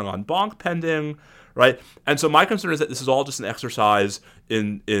for rehearing en banc pending, right? And so my concern is that this is all just an exercise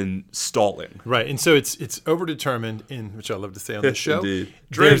in stalling. Right, and so it's overdetermined, which I love to say on this show. Indeed.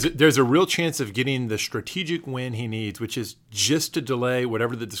 There's a real chance of getting the strategic win he needs, which is just to delay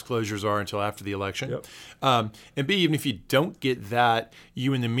whatever the disclosures are until after the election. Yep. And B, even if you don't get that,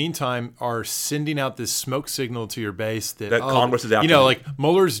 you in the meantime are sending out this smoke signal to your base that Congress is after like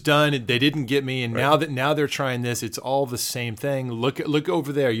Mueller's done, they didn't get me, and now they're trying this. It's all the same thing. Look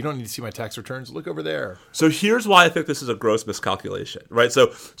over there. You don't need to see my tax returns. Look over there. So here's why I think this is a gross miscalculation, right?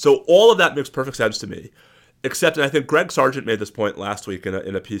 So all of that makes perfect sense to me, except, and I think Greg Sargent made this point last week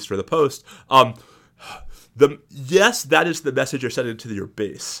in a piece for the Post. Yes, that is the message you're sending to your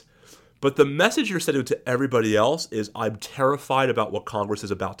base, but the message you're sending to everybody else is, I'm terrified about what Congress is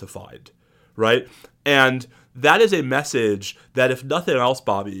about to find, right? And that is a message that, if nothing else,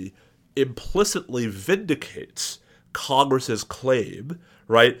 Bobby, implicitly vindicates Congress's claim,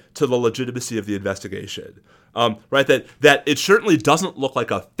 right, to the legitimacy of the investigation. Right, that it certainly doesn't look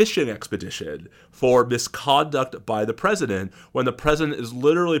like a fishing expedition for misconduct by the president when the president is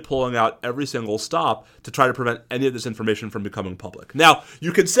literally pulling out every single stop to try to prevent any of this information from becoming public. Now,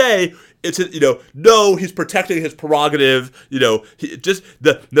 you could say no, he's protecting his prerogative. Just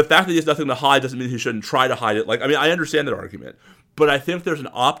the fact that he has nothing to hide doesn't mean he shouldn't try to hide it. I understand that argument, but I think there's an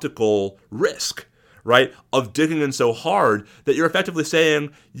optical risk, right, of digging in so hard that you're effectively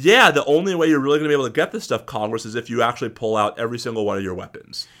saying, the only way you're really going to be able to get this stuff, Congress, is if you actually pull out every single one of your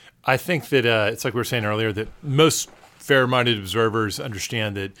weapons. I think that it's like we were saying earlier, that most fair-minded observers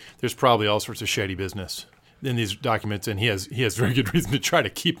understand that there's probably all sorts of shady business in these documents, and he has very good reason to try to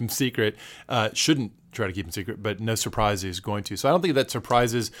keep them secret. Shouldn't try to keep them secret, but no surprise he's going to. So I don't think that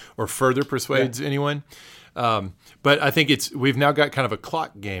surprises or further persuades anyone. But I think we've now got kind of a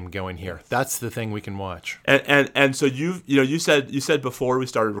clock game going here. That's the thing we can watch. And so you said before we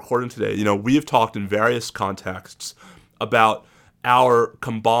started recording today, we have talked in various contexts about our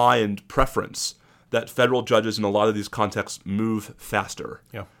combined preference that federal judges in a lot of these contexts move faster.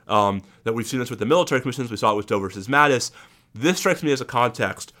 Yeah. That we've seen this with the military commissions. We saw it with Doe versus Mattis. This strikes me as a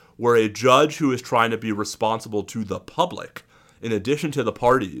context where a judge who is trying to be responsible to the public, in addition to the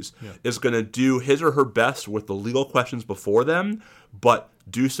parties, is going to do his or her best with the legal questions before them, but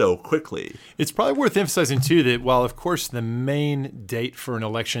do so quickly. It's probably worth emphasizing, too, that while, of course, the main date for an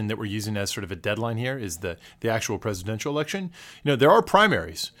election that we're using as sort of a deadline here is the actual presidential election, there are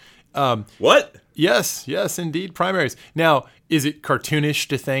primaries. What? Yes, indeed, primaries. Now, is it cartoonish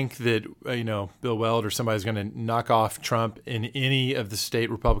to think that, Bill Weld or somebody's going to knock off Trump in any of the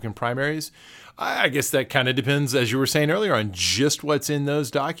state Republican primaries? I guess that kind of depends, as you were saying earlier, on just what's in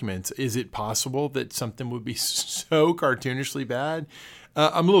those documents. Is it possible that something would be so cartoonishly bad?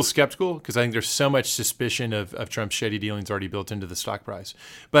 I'm a little skeptical because I think there's so much suspicion of Trump's shady dealings already built into the stock price.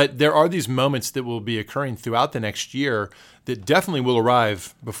 But there are these moments that will be occurring throughout the next year that definitely will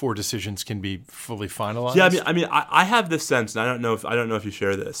arrive before decisions can be fully finalized. Yeah, I have this sense, and I don't know if you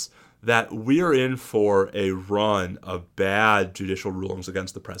share this, that we are in for a run of bad judicial rulings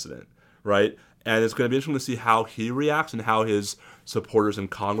against the president, right? And it's going to be interesting to see how he reacts and how his supporters in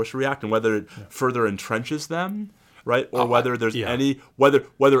Congress react, and whether it further entrenches them, right? Or whether there's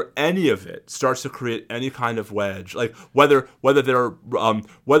whether any of it starts to create any kind of wedge, like whether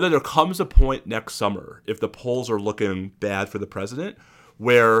there comes a point next summer, if the polls are looking bad for the president,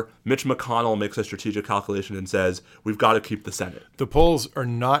 where Mitch McConnell makes a strategic calculation and says, we've got to keep the Senate. The polls are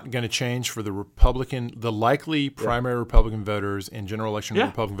not going to change for the likely primary Republican voters and general election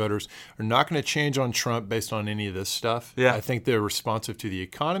Republican voters are not going to change on Trump based on any of this stuff. Yeah. I think they're responsive to the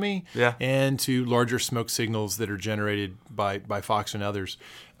economy and to larger smoke signals that are generated by Fox and others.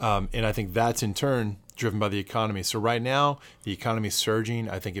 And I think that's in turn driven by the economy. So right now, the economy is surging.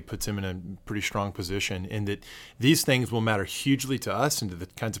 I think it puts him in a pretty strong position in that these things will matter hugely to us and to the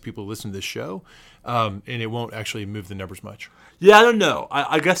kinds of people who listen to this show, and it won't actually move the numbers much. Yeah, I don't know.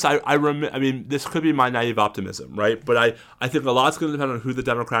 I guess I mean, this could be my naive optimism, right? But I think a lot's going to depend on who the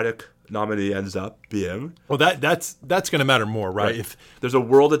Democratic nominee ends up being. Well, that's going to matter more, right? If there's a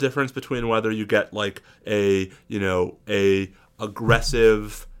world of difference between whether you get like a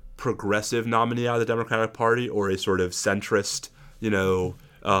aggressive progressive nominee out of the Democratic Party or a sort of centrist,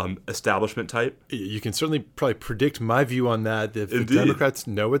 establishment type. You can certainly probably predict my view on that. If the Democrats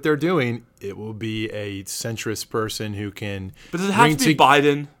know what they're doing, it will be a centrist person who can. But does it have to be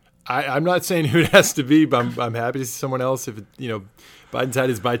Biden? I'm not saying who it has to be, but I'm happy to see someone else if Biden's had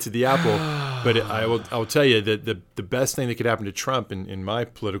his bites at the apple. But I will tell you that the best thing that could happen to Trump, in my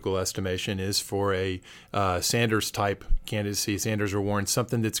political estimation, is for a Sanders-type candidacy, Sanders or Warren,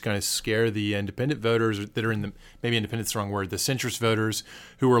 something that's going to scare the independent voters that are in the, maybe independent's the wrong word, the centrist voters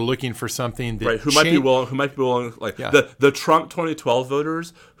who are looking for something that who might be willing, like the Trump 2012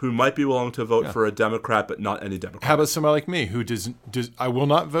 voters who might be willing to vote for a Democrat, but not any Democrat. How about somebody like me who does I will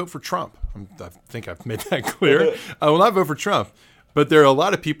not vote for Trump. I think I've made that clear. I will not vote for Trump. But there are a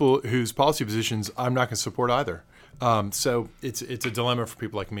lot of people whose policy positions I'm not going to support either. So it's a dilemma for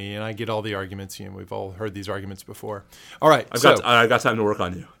people like me, and I get all the arguments. We've all heard these arguments before. All right, I got time to work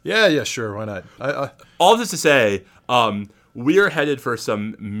on you. Yeah, sure. Why not? All of this to say, we are headed for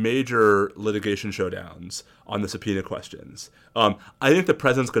some major litigation showdowns on the subpoena questions. I think the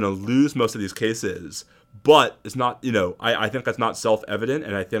president's going to lose most of these cases, but it's not. I think that's not self-evident,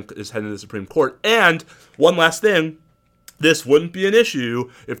 and I think it's heading to the Supreme Court. And one last thing. This wouldn't be an issue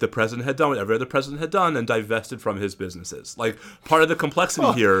if the president had done what every other president had done and divested from his businesses. Like, part of the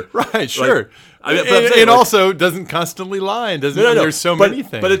complexity here. Right, sure. And also doesn't constantly lie. And doesn't. No. There's so many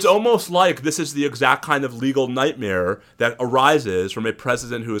things. But it's almost like this is the exact kind of legal nightmare that arises from a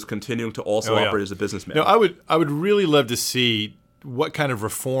president who is continuing to also operate as a businessman. No, I would really love to see what kind of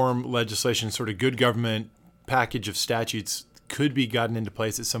reform legislation, sort of good government package of statutes could be gotten into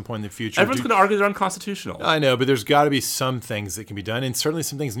place at some point in the future. Everyone's going to argue they're unconstitutional. I know, but there's got to be some things that can be done, and certainly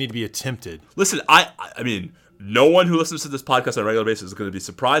some things need to be attempted. Listen, I mean, no one who listens to this podcast on a regular basis is going to be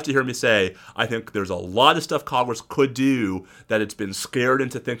surprised to hear me say I think there's a lot of stuff Congress could do that it's been scared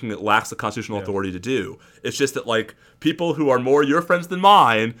into thinking it lacks the constitutional authority to do. It's just that, like, people who are more your friends than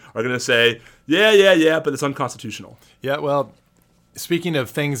mine are going to say, yeah, but it's unconstitutional. Yeah, well, speaking of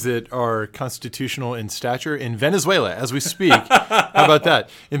things that are constitutional in stature, in Venezuela, as we speak, how about that?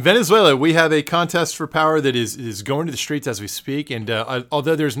 In Venezuela, we have a contest for power that is going to the streets as we speak. And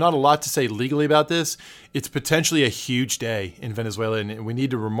although there's not a lot to say legally about this, it's potentially a huge day in Venezuela. And we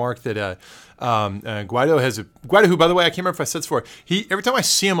need to remark that Guaido, who, by the way, I can't remember if I said this before, every time I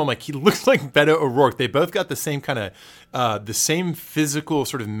see him, I'm like, he looks like Beto O'Rourke. They both got the same kind of, the same physical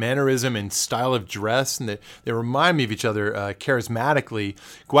sort of mannerism and style of dress, and they remind me of each other charismatically.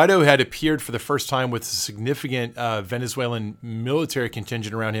 Guaido had appeared for the first time with a significant Venezuelan military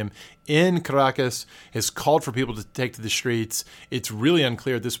contingent around him in Caracas, has called for people to take to the streets. It's really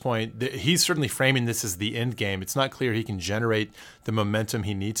unclear at this point. He's certainly framing this as the end game. It's not clear he can generate the momentum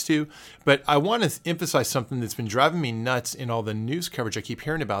he needs to. But I want to emphasize something that's been driving me nuts in all the news coverage I keep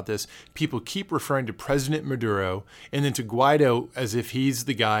hearing about this. People keep referring to President Maduro and then to Guaido as if he's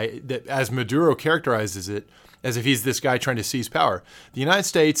the guy that, as Maduro characterizes it, as if he's this guy trying to seize power. The United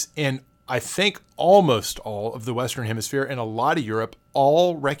States and I think almost all of the Western Hemisphere and a lot of Europe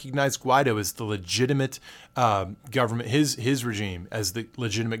all recognize Guaido as the legitimate government, his regime as the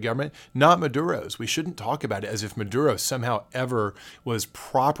legitimate government, not Maduro's. We shouldn't talk about it as if Maduro somehow ever was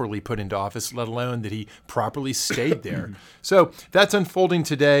properly put into office, let alone that he properly stayed there. So that's unfolding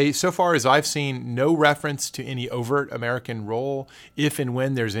today. So far as I've seen, no reference to any overt American role. If and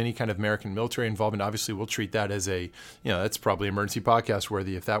when there's any kind of American military involvement, obviously we'll treat that as that's probably emergency podcast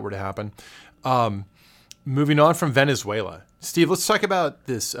worthy if that were to happen. Moving on from Venezuela. Steve, let's talk about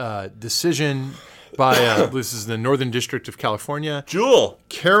this decision by, this is the Northern District of California.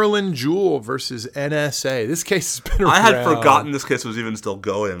 Carolyn Jewell versus NSA. This case has been around. I had forgotten this case was even still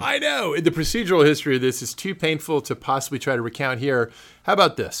going. I know. The procedural history of this is too painful to possibly try to recount here. How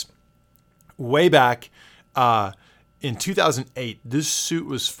about this? Way back, in 2008, this suit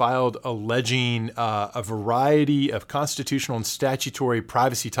was filed alleging a variety of constitutional and statutory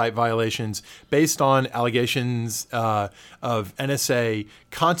privacy-type violations based on allegations of NSA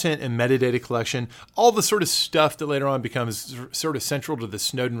content and metadata collection, all the sort of stuff that later on becomes sort of central to the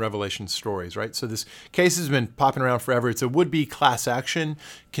Snowden revelation stories, right? So this case has been popping around forever. It's a would-be class action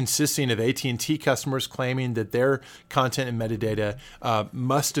consisting of AT&T customers claiming that their content and metadata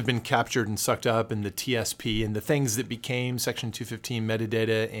must have been captured and sucked up in the TSP and the things that became Section 215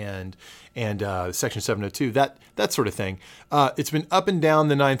 metadata and Section 702, that sort of thing. It's been up and down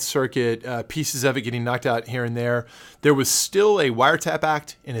the Ninth Circuit, pieces of it getting knocked out here and there. There was still a Wiretap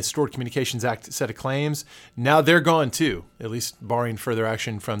Act and a Stored Communications Act set of claims. Now they're gone too, at least barring further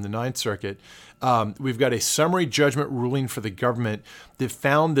action from the Ninth Circuit. We've got a summary judgment ruling for the government that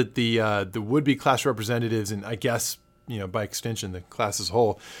found that the would-be class representatives, and I guess, by extension, the class as a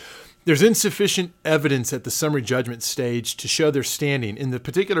whole, there's insufficient evidence at the summary judgment stage to show their standing in the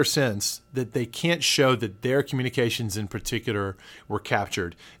particular sense that they can't show that their communications in particular were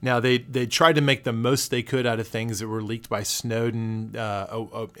captured. Now, they tried to make the most they could out of things that were leaked by Snowden,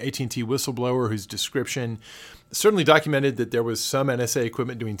 AT&T whistleblower whose description certainly documented that there was some NSA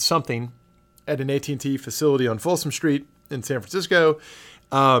equipment doing something at an AT&T facility on Folsom Street in San Francisco.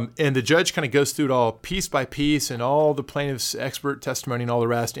 And the judge kind of goes through it all piece by piece and all the plaintiff's expert testimony and all the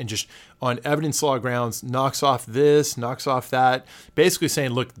rest, and just on evidence law grounds knocks off this, knocks off that, basically saying,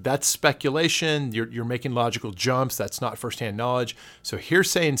 look, that's speculation. You're making logical jumps. That's not firsthand knowledge. So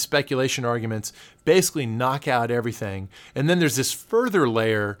hearsay and speculation arguments basically knock out everything. And then there's this further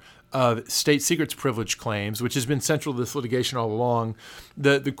layer of state secrets privilege claims, which has been central to this litigation all along.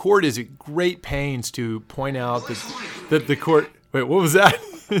 The court is at great pains to point out that the court... Wait, what was that?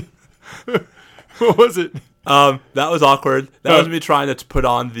 What was it? That was awkward. That was me trying to put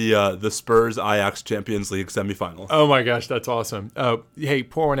on the Spurs Ajax Champions League semifinal. Oh my gosh, that's awesome. Hey,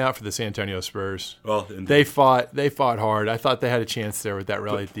 pour one out for the San Antonio Spurs. Well, indeed. They fought hard. I thought they had a chance there with that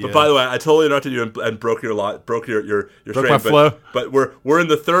rally at the But by the way, I totally interrupted you and broke your broke my flow. But we're in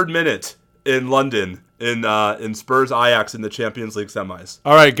the third minute in London in Spurs Ajax in the Champions League semis.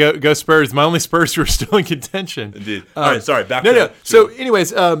 All right, go Spurs. My only Spurs who are still in contention. Indeed. All right, sorry. Back to that. So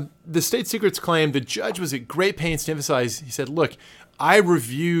anyways, the state secrets claim, the judge was at great pains to emphasize, he said, look, I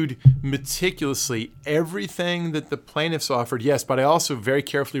reviewed meticulously everything that the plaintiffs offered, yes, but I also very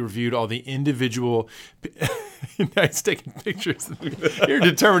carefully reviewed all the individual... He's taking pictures. You're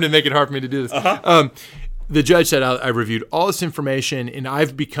determined to make it hard for me to do this. Uh-huh. The judge said, I reviewed all this information, and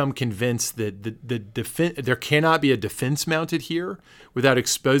I've become convinced that there cannot be a defense mounted here without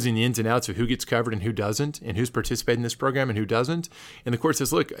exposing the ins and outs of who gets covered and who doesn't, and who's participating in this program and who doesn't. And the court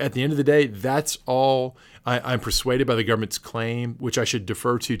says, look, at the end of the day, that's all. I'm persuaded by the government's claim, which I should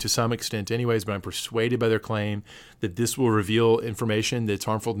defer to some extent anyways, but I'm persuaded by their claim that this will reveal information that's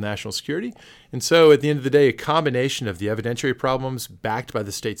harmful to national security. And so at the end of the day, a combination of the evidentiary problems backed by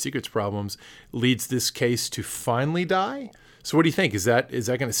the state secrets problems leads this case to finally die. So what do you think? Is that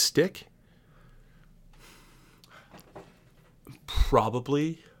going to stick?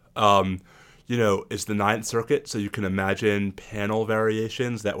 Probably. It's the Ninth Circuit, so you can imagine panel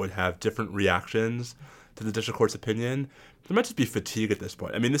variations that would have different reactions to the district court's opinion. There might just be fatigue at this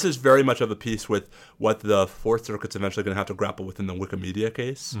point. I mean, this is very much of a piece with what the Fourth Circuit's eventually going to have to grapple with in the Wikimedia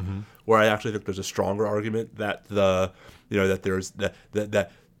case, where I actually think there's a stronger argument that there's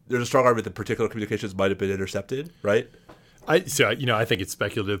a strong argument that particular communications might have been intercepted, right? I think it's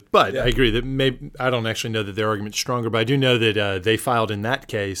speculative, but yeah. I agree that I don't actually know that their argument's stronger, but I do know that they filed in that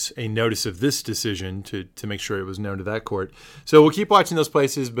case a notice of this decision to make sure it was known to that court. So we'll keep watching those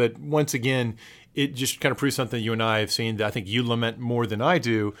places, but once again, it just kind of proves something you and I have seen that I think you lament more than I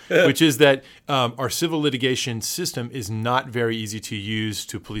do, which is that our civil litigation system is not very easy to use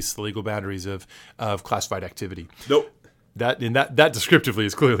to police the legal boundaries of classified activity. Nope. That descriptively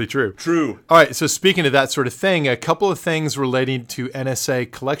is clearly true. True. All right, so speaking of that sort of thing, a couple of things relating to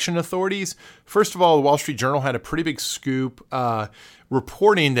NSA collection authorities. First of all, the Wall Street Journal had a pretty big scoop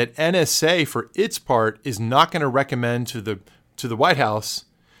reporting that NSA, for its part, is not going to recommend to the White House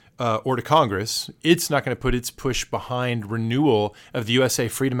or to Congress, it's not going to put its push behind renewal of the USA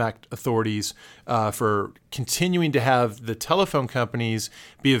Freedom Act authorities for continuing to have the telephone companies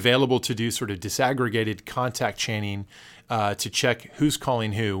be available to do sort of disaggregated contact chaining to check who's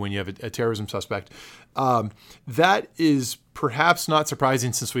calling who when you have a terrorism suspect. That is perhaps not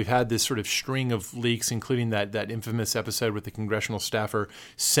surprising since we've had this sort of string of leaks, including that infamous episode with the congressional staffer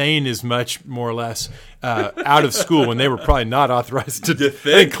saying as much, more or less, out of school when they were probably not authorized to do,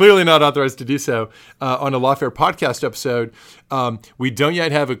 and clearly not authorized to do so. On a Lawfare podcast episode, we don't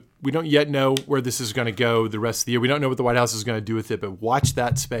yet have We don't yet know where this is going to go the rest of the year. We don't know what the White House is going to do with it, but watch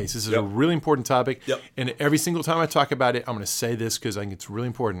that space. This is a really important topic. And every single time I talk about it, I'm going to say this because I think it's really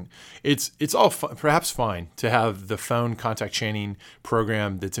important. It's all perhaps fine to have the phone contact chaining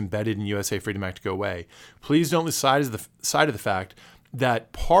program that's embedded in USA Freedom Act go away. Please don't lose sight of the fact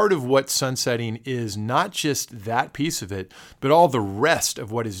that part of what sunsetting is not just that piece of it, but all the rest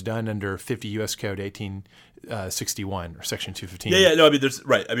of what is done under 50 U.S. Code 1861 or Section 215. No,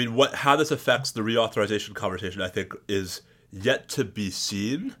 I mean, how this affects the reauthorization conversation, I think, is yet to be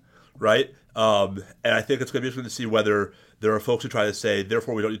seen, right? And I think it's going to be interesting to see whether there are folks who try to say,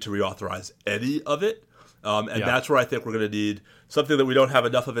 therefore, we don't need to reauthorize any of it. That's where I think we're going to need something that we don't have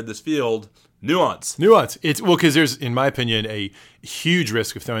enough of in this field, nuance. Because there's, in my opinion, a huge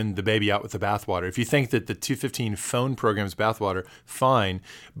risk of throwing the baby out with the bathwater. If you think that the 215 phone program is bathwater, fine.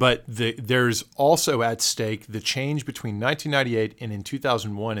 But there's also at stake the change between 1998 and in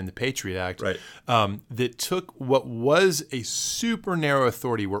 2001 in the Patriot Act that took what was a super narrow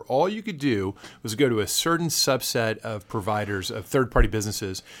authority where all you could do was go to a certain subset of providers, of third-party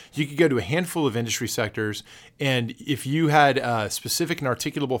businesses. You could go to a handful of industry sectors, and if you had specific and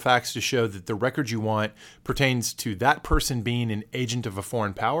articulable facts to show that the record you want pertains to that person being an agent of a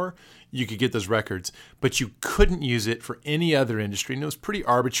foreign power, you could get those records. But you couldn't use it for any other industry. And it was pretty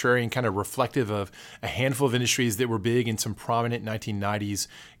arbitrary and kind of reflective of a handful of industries that were big in some prominent 1990s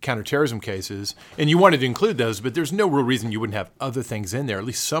counterterrorism cases. And you wanted to include those, but there's no real reason you wouldn't have other things in there, at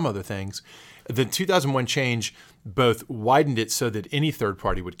least some other things. The 2001 change both widened it so that any third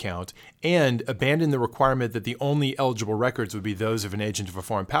party would count and abandoned the requirement that the only eligible records would be those of an agent of a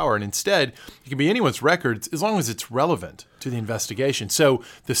foreign power. And instead, it can be anyone's records as long as it's relevant to the investigation. So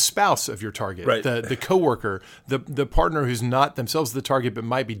the spouse of your target, the coworker, the partner who's not themselves the target but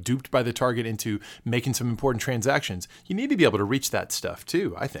might be duped by the target into making some important transactions, you need to be able to reach that stuff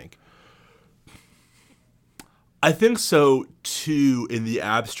too, I think. I think so, too, in the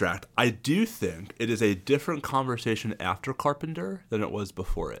abstract. I do think it is a different conversation after Carpenter than it was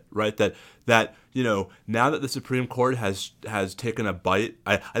before it, right? That now that the Supreme Court has taken a bite,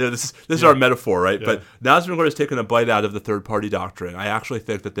 I know this is our metaphor, right? Yeah. But now the Supreme Court has taken a bite out of the third-party doctrine. I actually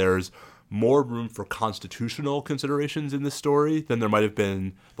think that there's more room for constitutional considerations in this story than there might have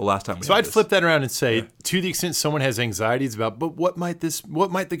been the last time we So I'd flip that around and say, to the extent someone has anxieties about, but what might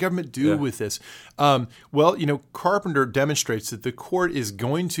the government do with this? Carpenter demonstrates that the court is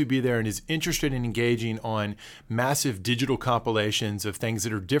going to be there and is interested in engaging on massive digital compilations of things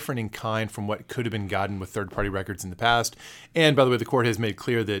that are different in kind from what could have been gotten with third-party records in the past. And by the way, the court has made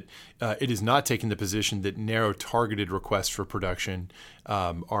clear that it is not taking the position that narrow targeted requests for production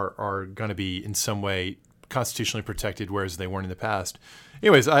are going to be in some way constitutionally protected, whereas they weren't in the past.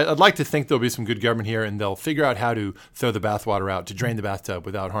 Anyways, I'd like to think there'll be some good government here, and they'll figure out how to throw the bathwater out, to drain the bathtub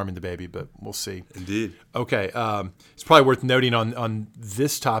without harming the baby, but we'll see. Indeed. Okay. It's probably worth noting on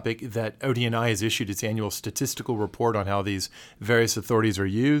this topic that ODNI has issued its annual statistical report on how these various authorities are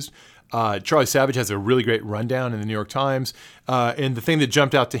used. Charlie Savage has a really great rundown in the New York Times. And the thing that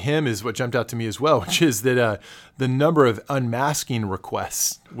jumped out to him is what jumped out to me as well, which is that the number of unmasking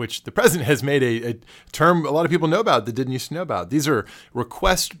requests, which the president has made a term a lot of people know about that didn't used to know about. These are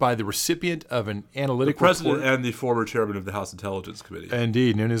requests by the recipient of an analytic report. The president and the former chairman of the House Intelligence Committee.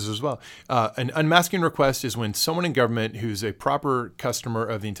 Indeed, known as well. An unmasking request is when someone in government who's a proper customer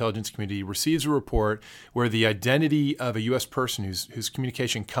of the intelligence community receives a report where the identity of a U.S. person whose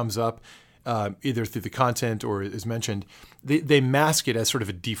communication comes up either through the content or is mentioned, they mask it as sort of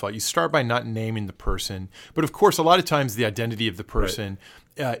a default. You start by not naming the person, but of course, a lot of times the identity of the person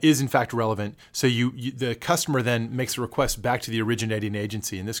is in fact relevant. So the customer then makes a request back to the originating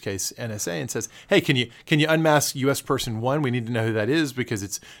agency, in this case NSA, and says, "Hey, can you unmask U.S. person 1? We need to know who that is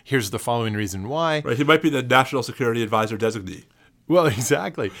because here's the following reason why." Right, he might be the National Security Advisor designee. Well,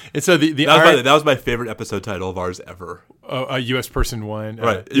 exactly. And so that was my favorite episode title of ours ever. A U.S. person 1.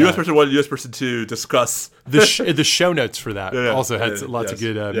 Right. U.S. person 1 and U.S. person 2 discuss. The show notes for that also had lots of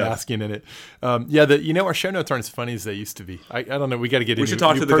good masking in it. Our show notes aren't as funny as they used to be. I don't know. We got to get into it. We should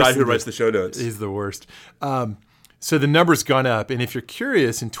talk to the guy who writes the show notes. He's the worst. So the number's gone up. And if you're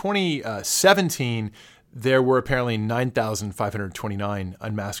curious, in 2017, there were apparently 9,529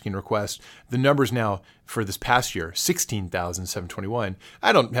 unmasking requests. The number's now, for this past year, 16,721.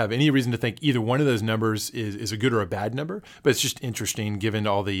 I don't have any reason to think either one of those numbers is a good or a bad number, but it's just interesting given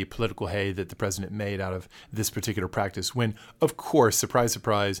all the political hay that the president made out of this particular practice when, of course, surprise,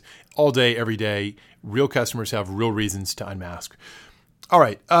 surprise, all day, every day, real customers have real reasons to unmask. All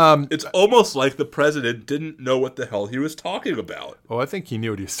right. It's almost like the president didn't know what the hell he was talking about. Oh, I think he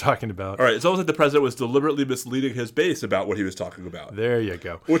knew what he was talking about. All right. It's almost like the president was deliberately misleading his base about what he was talking about. There you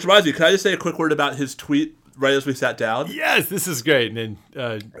go. Which reminds me, can I just say a quick word about his tweet right as we sat down? Yes, this is great. And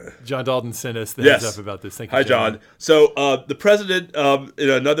John Dalton sent us the heads up about this. Thank you, Hi, John. So the president, in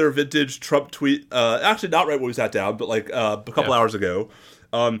another vintage Trump tweet, actually not right when we sat down, but like a couple hours ago,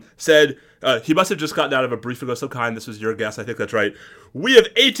 said he must have just gotten out of a briefing of some kind. This was your guess. I think that's right. We have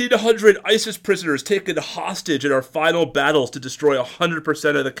 1,800 ISIS prisoners taken hostage in our final battles to destroy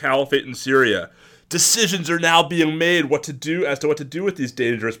 100% of the caliphate in Syria. Decisions are now being made as to what to do with these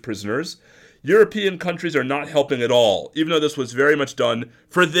dangerous prisoners. European countries are not helping at all, even though this was very much done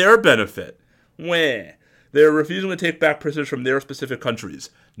for their benefit. Wah. They're refusing to take back prisoners from their specific countries.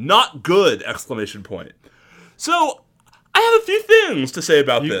 Not good! Exclamation point. So, I have a few things to say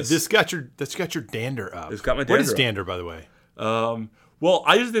about this. That's got your dander up. It's got my dander What is up. dander, by the way? Well,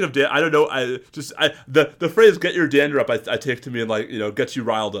 I usually think of I don't know. The phrase "get your dander up" I take to mean like gets you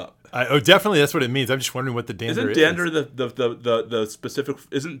riled up. Definitely that's what it means. I'm just wondering what the dander is. Isn't dander the specific?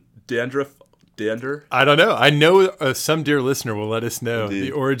 Isn't dandruff dander? I don't know. I know some dear listener will let us know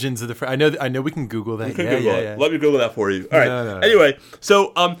the origins of the phrase. I know we can Google that. Yeah. Let me Google that for you. All right. No. Anyway,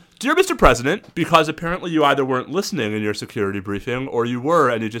 so dear Mr. President, because apparently you either weren't listening in your security briefing or you were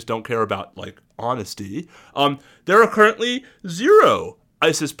and you just don't care about like honesty. There are currently 0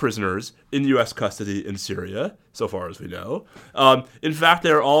 ISIS prisoners in U.S. custody in Syria, so far as we know. In fact,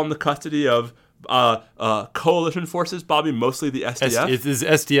 they're all in the custody of coalition forces, Bobby, mostly the SDF. It is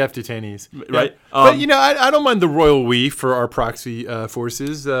SDF detainees, right? Yeah. But I don't mind the royal we for our proxy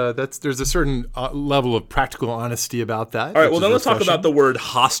forces. There's a certain level of practical honesty about that. All right, well then let's talk about the word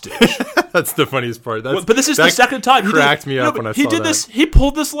hostage. That's the funniest part. But this is the second time he cracked me up when I saw that. He did this. He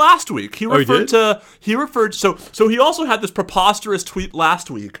pulled this last week. He referred. So he also had this preposterous tweet last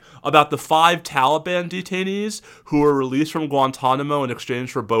week about the 5 Taliban detainees who were released from Guantanamo in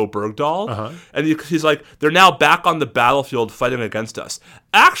exchange for Bo Bergdahl. Uh-huh. And he's like, they're now back on the battlefield fighting against us.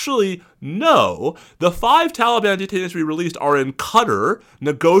 Actually, no. The 5 Taliban detainees we released are in Qatar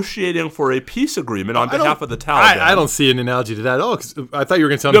negotiating for a peace agreement on behalf of the Taliban. I don't see an analogy to that at all, because I thought you were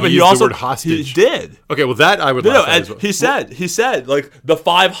going to tell me he used the word hostage. He did. Okay, well, that I would laugh at as well. He said, like, the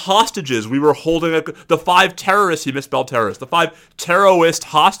 5 hostages we were holding, the 5 terrorists, he misspelled terrorists, the 5 terrorist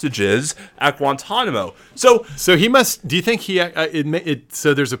hostages at Guantanamo. So he must, do you think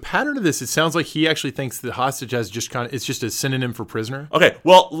so there's a pattern to this. It sounds like he actually thinks that hostage has it's just a synonym for prisoner. Okay,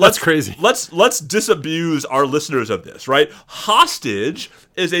 well, that's crazy. Let's disabuse our listeners of this, right? Hostage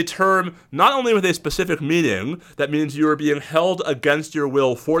is a term not only with a specific meaning, that means you are being held against your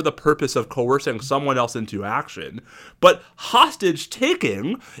will for the purpose of coercing someone else into action, but hostage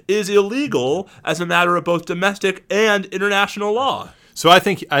taking is illegal as a matter of both domestic and international law. So I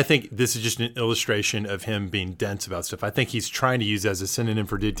think this is just an illustration of him being dense about stuff. I think he's trying to use it as a synonym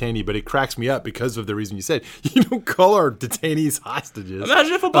for detainee, but it cracks me up because of the reason you said. You don't call our detainees hostages.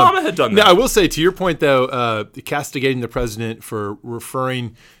 Imagine if Obama had done that. Now, I will say, to your point, though, castigating the president for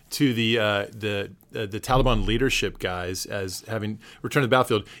referring to the Taliban leadership guys as having returned to the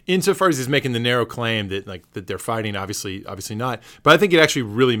battlefield, insofar as he's making the narrow claim that they're fighting, obviously not. But I think it actually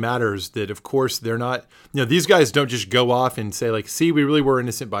really matters that, of course, they're not. These guys don't just go off and say like, "See, we really were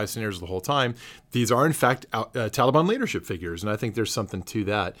innocent bystanders the whole time." These are, in fact, Taliban leadership figures, and I think there's something to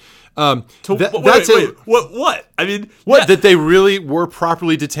that. What? I mean, that they really were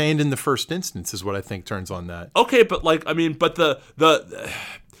properly detained in the first instance is what I think turns on that. Okay, but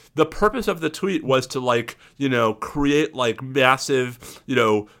the purpose of the tweet was to create massive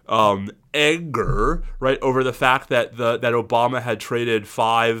anger, right, over the fact that Obama had traded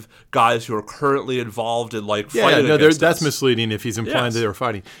 5 guys who are currently involved in fighting against that's us. Misleading if he's implying that they were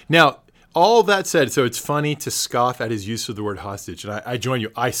fighting. Now, all that said, so it's funny to scoff at his use of the word hostage, and I join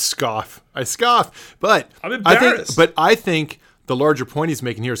you. I scoff, but I'm embarrassed. I think the larger point he's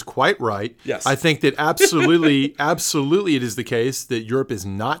making here is quite right. Yes. I think that absolutely it is the case that Europe is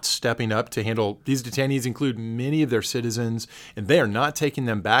not stepping up to handle these detainees. Include many of their citizens, and they are not taking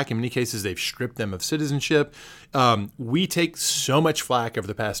them back. In many cases, they've stripped them of citizenship. We take so much flack over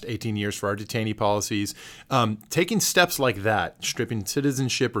the past 18 years for our detainee policies. Taking steps like that, stripping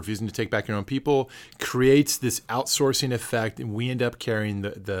citizenship, refusing to take back your own people, creates this outsourcing effect, and we end up carrying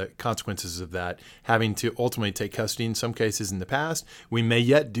the consequences of that, having to ultimately take custody in some cases in the past. We may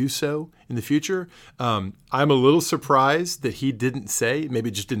yet do so in the future. I'm a little surprised that he didn't say, maybe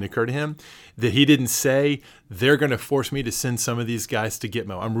it just didn't occur to him, that he didn't say, they're going to force me to send some of these guys to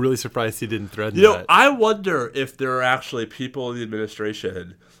Gitmo. I'm really surprised he didn't threaten that. I wonder if there are actually people in the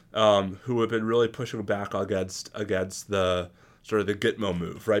administration who have been really pushing back against the sort of the Gitmo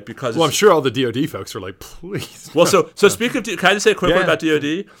move, right? Because I'm sure all the DoD folks are like, please. Well, so speaking of, can I just say a quick word about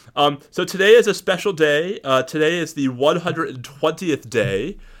DoD? So today is a special day. Today is the 120th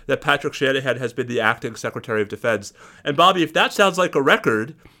day that Patrick Shanahan has been the acting Secretary of Defense. And Bobby, if that sounds like a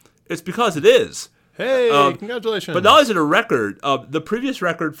record, it's because it is. Hey, congratulations. But not only is it a record, the previous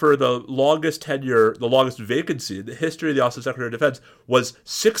record for the longest tenure, the longest vacancy in the history of the Office of Secretary of Defense was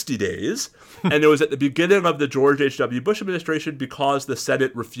 60 days. And it was at the beginning of the George H.W. Bush administration because the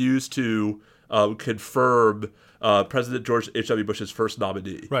Senate refused to confirm President George H.W. Bush's first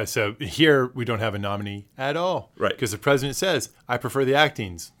nominee. Right. So here we don't have a nominee at all. Right. Because the president says, I prefer the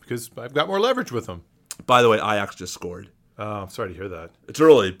actings because I've got more leverage with them. By the way, Ajax just scored. Oh, I'm sorry to hear that. It's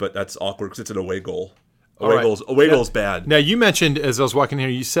early, but that's awkward because it's an away goal. Away goal's bad. Now, you mentioned, as I was walking here,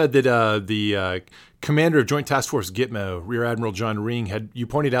 you said that the commander of Joint Task Force Gitmo, Rear Admiral John Ring, you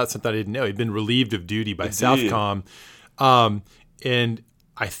pointed out something I didn't know. He'd been relieved of duty by Southcom. And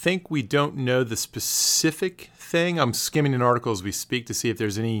I think we don't know the specific thing. I'm skimming an article as we speak to see if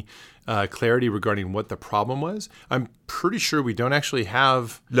there's any clarity regarding what the problem was. I'm pretty sure we don't actually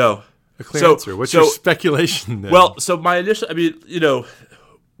have a clear answer. What's your speculation then? Well, so my initial,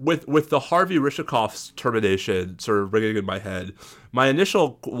 with the Harvey Rishikoff's termination sort of ringing in my head, my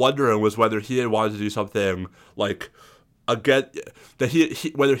initial wondering was whether he had wanted to do something like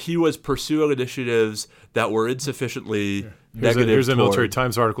whether he was pursuing initiatives that were insufficiently negative. Here's a Military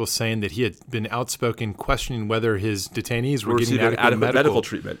Times article saying that he had been outspoken questioning whether his detainees were getting adequate medical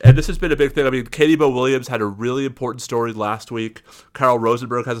treatment. And this has been a big thing. I mean, Katie Bo Williams had a really important story last week. Carol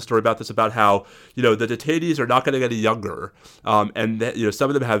Rosenberg has a story about this, about how, the detainees are not getting any younger. And that, some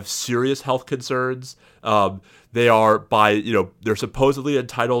of them have serious health concerns. They are they're supposedly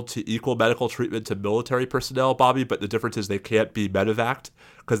entitled to equal medical treatment to military personnel, Bobby, but the difference is they can't be medevaced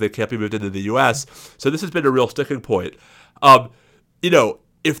because they can't be moved into the U.S. So this has been a real sticking point.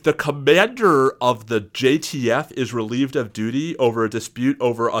 If the commander of the JTF is relieved of duty over a dispute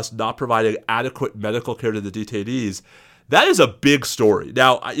over us not providing adequate medical care to the detainees, that is a big story.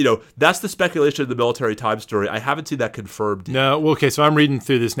 Now, that's the speculation of the Military Times story. I haven't seen that confirmed yet. No, well, okay, so I'm reading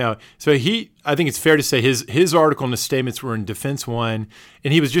through this now. So I think it's fair to say his article and his statements were in Defense One,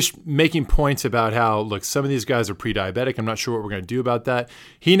 and he was just making points about how, look, some of these guys are pre-diabetic. I'm not sure what we're going to do about that.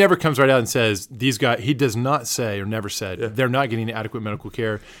 He never comes right out and says these guys, he does not say or never said they're not getting adequate medical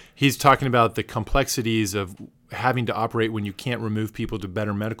care. He's talking about the complexities of having to operate when you can't remove people to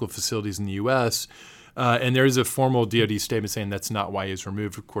better medical facilities in the U.S., and there is a formal DoD statement saying that's not why he was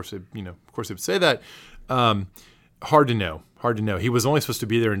removed. Of course, it would say that. Hard to know. He was only supposed to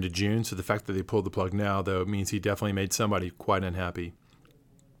be there into June, so the fact that they pulled the plug now, though, means he definitely made somebody quite unhappy.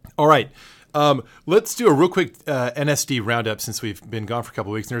 All right. Let's do a real quick NSD roundup since we've been gone for a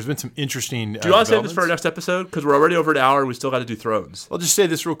couple of weeks. And there's been some interesting Do you want to save this for our next episode? Because we're already over an hour and we still got to do Thrones. I'll just say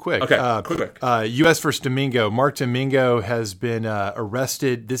this real quick. Okay, quick. U.S. versus Domingo. Mark Domingo has been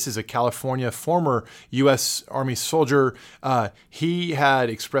arrested. This is a California former U.S. Army soldier. He had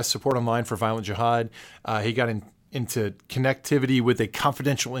expressed support online for violent jihad. He got into connectivity with a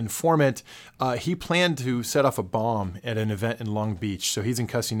confidential informant. He planned to set off a bomb at an event in Long Beach. So he's in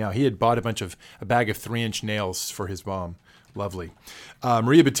custody now. He had bought a bag of 3-inch nails for his bomb. Lovely.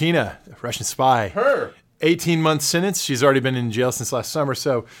 Maria Butina, Russian spy. Her. 18-month sentence. She's already been in jail since last summer.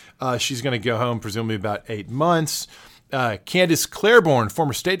 So she's going to go home presumably about 8 months. Candace Claiborne,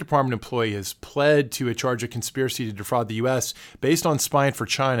 former State Department employee, has pled to a charge of conspiracy to defraud the U.S. based on spying for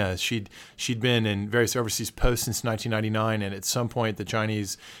China. She'd been in various overseas posts since 1999, and at some point the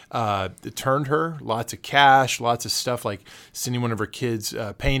Chinese turned her. Lots of cash, lots of stuff like sending one of her kids,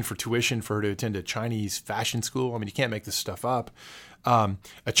 paying for tuition for her to attend a Chinese fashion school. I mean, you can't make this stuff up.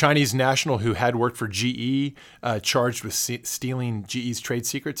 A Chinese national who had worked for GE, charged with stealing GE's trade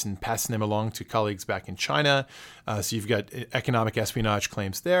secrets and passing them along to colleagues back in China. So you've got economic espionage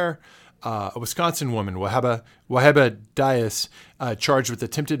claims there. A Wisconsin woman, Waheba Dias, charged with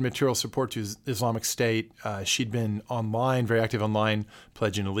attempted material support to Islamic State. She'd been online, very active online,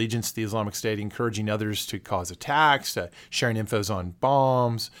 pledging allegiance to the Islamic State, encouraging others to cause attacks, sharing infos on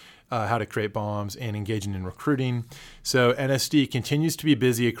bombs, how to create bombs, and engaging in recruiting. So NSD continues to be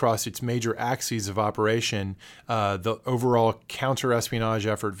busy across its major axes of operation, the overall counter-espionage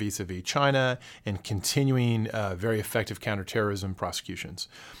effort vis-a-vis China, and continuing very effective counterterrorism prosecutions.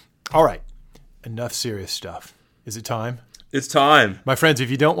 All right, enough serious stuff. Is it time? It's time. My friends, if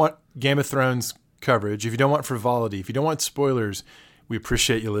you don't want Game of Thrones coverage, if you don't want frivolity, if you don't want spoilers, we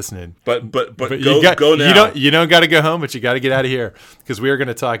appreciate you listening. But go now. You don't got to go home, but you got to get out of here because we are going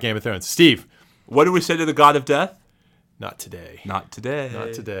to talk Game of Thrones. Steve. What do we say to the God of Death? Not today. Not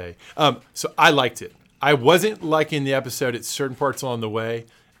today. So I liked it. I wasn't liking the episode at certain parts along the way.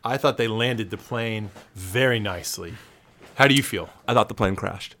 I thought they landed the plane very nicely. How do you feel? I thought the plane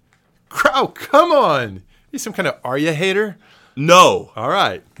crashed. Oh, come on. You some kind of Arya hater? No. All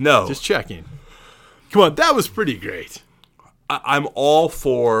right. No. Just checking. Come on, that was pretty great. I'm all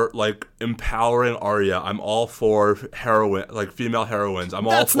for like empowering Arya. I'm all for female heroines.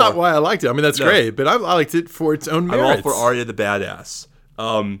 That's not why I liked it. I mean, that's great, but I liked it for its own merits. I'm all for Arya the badass.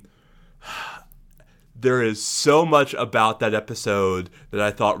 There is so much about that episode that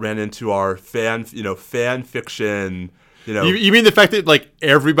I thought ran into our fan fiction. You mean the fact that like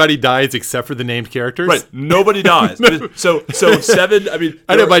everybody dies except for the named characters? Right, nobody dies. So seven. I mean,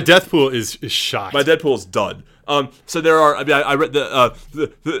 I know my death pool is shocked. My death pool is done. So there are. I mean, I read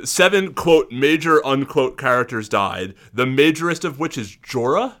the 7 quote major unquote characters died. The majorest of which is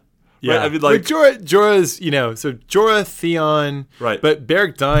Jorah. Yeah, right? I mean, like Jorah's, so Jorah, Theon, right? But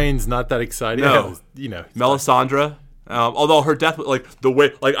Beric Dine's not that exciting. No, Melisandre. Although her death, like the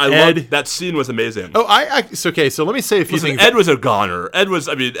way, like I loved that scene was amazing. Oh, okay. So let me say a few things. Ed was a goner.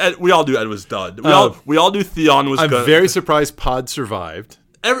 We all knew Ed was done. We all knew Theon was. I'm very surprised Pod survived.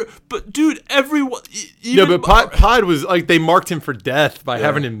 But dude, everyone. Pod was like they marked him for death by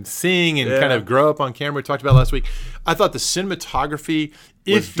having him sing and kind of grow up on camera. We talked about last week. I thought the cinematography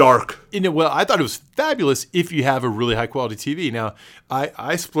was dark. I thought it was fabulous if you have a really high quality TV. Now,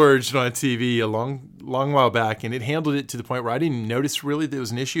 I splurged on a TV a long while back, and it handled it to the point where I didn't notice really there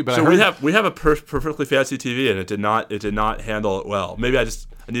was an issue. But so we have a perfectly fancy TV, and it did not handle it well. Maybe I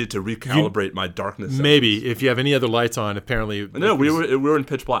needed to recalibrate my darkness. Maybe if you have any other lights on, apparently. No, we were in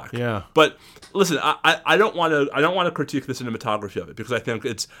pitch black. Yeah, but listen, I don't want to critique the cinematography of it because I think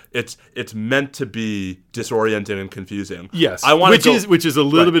it's meant to be disorienting and confusing. Yes, which is a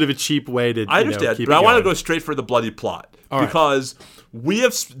little bit of a cheap way to. I understand, but I want to go straight for the bloody plot because we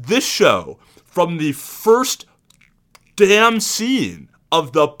have this show from the first damn scene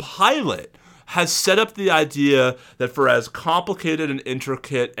of the pilot has set up the idea that for as complicated and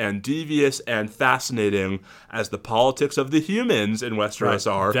intricate and devious and fascinating as the politics of the humans in Westeros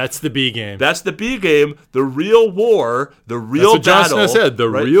are, that's the B game. That's the B game. The real war, the real battle. That's what Jon Snow said. The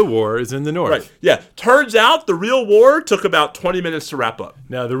real war is in the north. Right. Yeah. Turns out the real war took about 20 minutes to wrap up.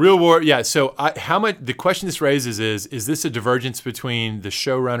 Now the real war. Yeah. So how much? The question this raises is this a divergence between the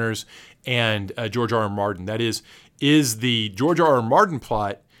showrunners and George R. R. Martin? That is the George R. R. Martin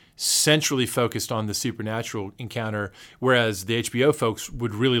plot centrally focused on the supernatural encounter, whereas the HBO folks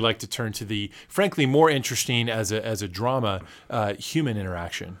would really like to turn to the, frankly, more interesting as a drama, human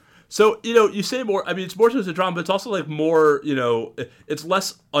interaction. So, you say more, I mean, it's more as a drama, but it's also like more, it's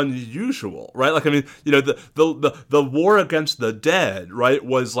less unusual, right? Like, I mean, the war against the dead, right,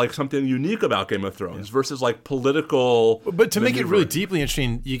 was like something unique about Game of Thrones versus like political. But to make it really deeply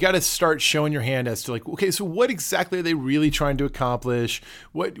interesting, you got to start showing your hand as to like, okay, so what exactly are they really trying to accomplish?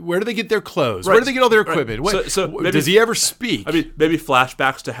 Where do they get their clothes? Right. Where do they get all their equipment? Right. So maybe, does he ever speak? I mean, maybe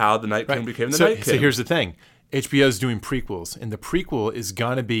flashbacks to how the Night King became the Night King. So here's the thing. HBO's doing prequels, and the prequel is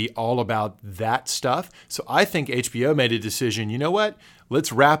going to be all about that stuff. So I think HBO made a decision, you know what?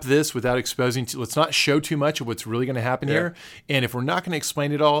 Let's wrap this without exposing, let's not show too much of what's really going to happen here. And if we're not going to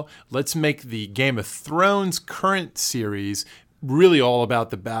explain it all, let's make the Game of Thrones current series really all about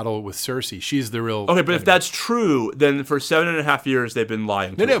the battle with Cersei. She's the real... Okay, but if that's true, then for 7.5 years, they've been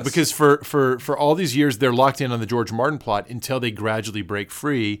lying to us. No, because for all these years, they're locked in on the George Martin plot until they gradually break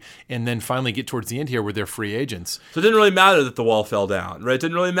free and then finally get towards the end here where they're free agents. So it didn't really matter that the wall fell down, right? It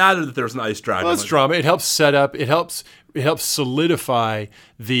didn't really matter that there was an ice dragon. Well, it's drama. It helps set up... It helps solidify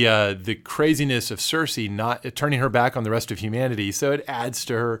the craziness of Cersei not turning her back on the rest of humanity. So it adds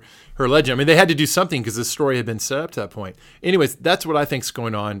to her legend. I mean, they had to do something because the story had been set up to that point. Anyways, that's what I think's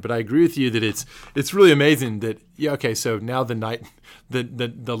going on. But I agree with you that it's really amazing that so now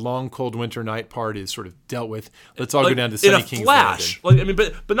the long cold winter night part is sort of dealt with. Let's all go down to Sunny King's Flash.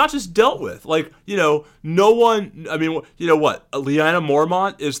 But not just dealt with. Like, no one. I mean, what? Lyanna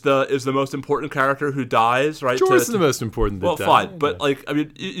Mormont is the most important character who dies, right? Jorah's the most important. Well, fine, but like, I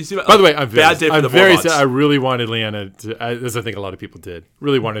mean, you see. By the way, I really wanted Lyanna to, as I think a lot of people did,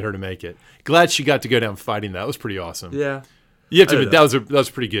 really wanted her to make it. Glad she got to go down fighting. That was pretty awesome. Yeah, you have to admit that was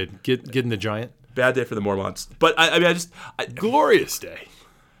pretty good. Getting the giant. Bad day for the Mormonts, but I mean, glorious day.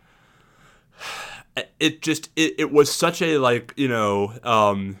 It was such a like, do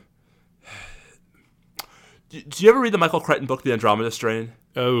you ever read the Michael Crichton book, The Andromeda Strain?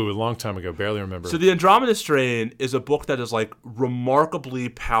 Oh, a long time ago. Barely remember. So The Andromeda Strain is a book that is like remarkably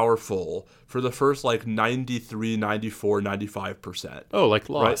powerful for the first like 93, 94, 95%. Oh, like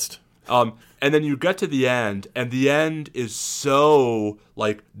Lost. Right? And then you get to the end, and the end is so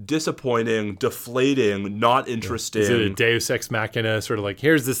like disappointing, deflating, not interesting. Is it a Deus Ex Machina, sort of like,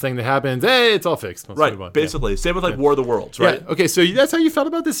 here's this thing that happens, hey, it's all fixed. Let's move on. Right, basically. Same with like War of the Worlds, right? Yeah. Okay, so that's how you felt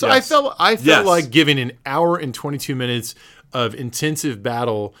about this? So Yes. I felt like giving an hour and 22 minutes of intensive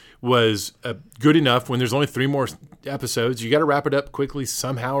battle was good enough when there's only 3 more episodes. You got to wrap it up quickly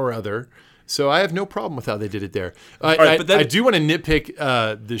somehow or other. So I have no problem with how they did it there. but then, I do want to nitpick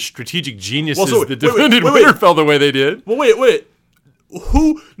the strategic geniuses so that defended Winterfell the way they did. Well, wait.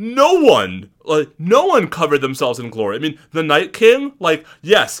 No one covered themselves in glory. I mean, the Night King, like,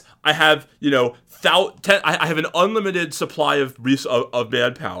 yes, I have, I have an unlimited supply of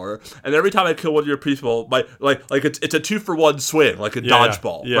manpower, and every time I kill one of your people, it's a 2-for-1 swing, like a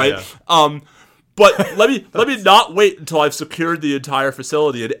dodgeball, right? Yeah. But let me not wait until I've secured the entire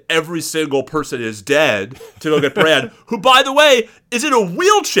facility and every single person is dead to go get Bran, who, by the way, is in a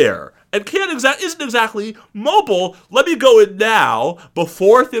wheelchair and isn't exactly mobile. Let me go in now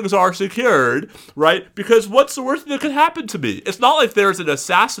before things are secured, right? Because what's the worst thing that could happen to me? It's not like there's an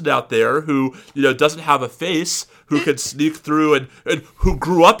assassin out there who doesn't have a face, who can sneak through and who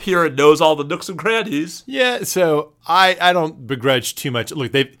grew up here and knows all the nooks and crannies. Yeah, so I don't begrudge too much.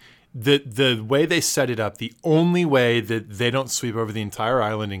 Look, the way they set it up, the only way that they don't sweep over the entire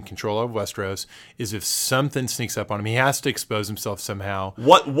island and control of Westeros is if something sneaks up on him. He has to expose himself somehow.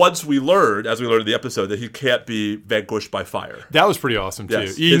 Once we learned, as we learned in the episode, that he can't be vanquished by fire. That was pretty awesome too.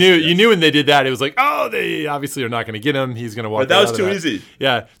 Yes. You knew when they did that, it was like, oh, they obviously are not going to get him. He's going to walk. But that right was out too of that. easy.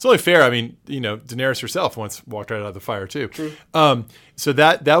 Yeah, it's only fair. I mean, Daenerys herself once walked right out of the fire too. True. So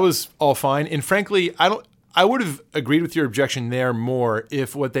that was all fine. And frankly, I would have agreed with your objection there more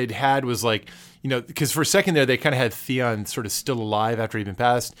if what they'd had was like, because for a second there, they kind of had Theon sort of still alive after he'd been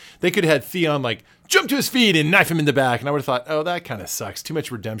passed. They could have had Theon like jump to his feet and knife him in the back. And I would have thought, oh, that kind of sucks. Too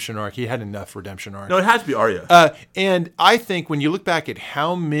much redemption arc. He had enough redemption arc. No, it had to be Arya. And I think when you look back at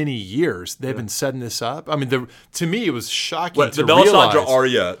how many years they've been setting this up, I mean, to me, it was shocking to realize.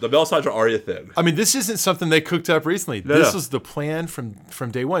 The Melisandre Arya thing. I mean, this isn't something they cooked up recently. This was the plan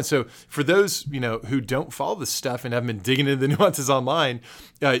from day one. So for those, who don't follow this stuff and haven't been digging into the nuances online,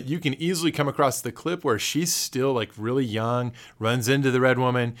 you can easily come across the clip where she's still like really young, runs into the Red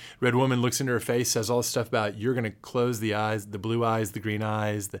Woman. Red Woman looks into her face, says all this stuff about you're going to close the eyes, the blue eyes, the green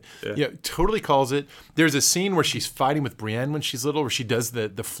eyes. Totally calls it. There's a scene where she's fighting with Brienne when she's little, where she does the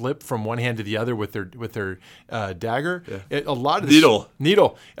flip from one hand to the other with her dagger. Yeah. A lot of this,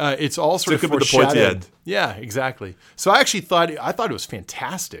 needle. It's all sort of foreshadowed. The pointy end. Yeah, exactly. So I actually thought it was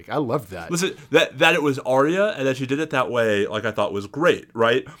fantastic. I loved that. Listen, that it was Arya and that she did it that way, like I thought was great,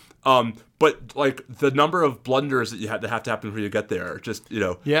 right? But like the number of blunders that you have to happen before you get there, just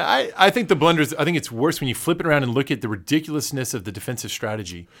Yeah, I think the blunders. I think it's worse when you flip it around and look at the ridiculousness of the defensive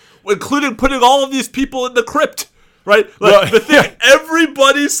strategy, including putting all of these people in the crypt. Right? Like, the thing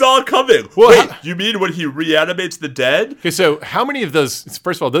everybody saw coming. Wait, you mean when he reanimates the dead? Okay, so how many of those,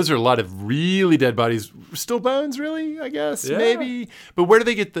 first of all, those are a lot of really dead bodies. Still bones, really, I guess, maybe. But where do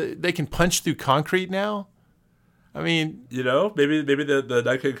they get they can punch through concrete now? I mean, maybe the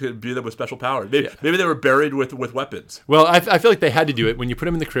Night King could view them with special powers. Maybe they were buried with weapons. Well, I feel like they had to do it. When you put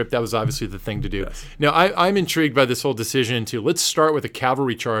them in the crypt, that was obviously the thing to do. Yes. Now, I'm intrigued by this whole decision to let's start with a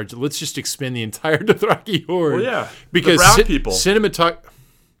cavalry charge. Let's just expend the entire Dothraki horde. Well, yeah, because the brown people.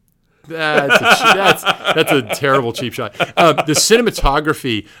 That's a terrible cheap shot. The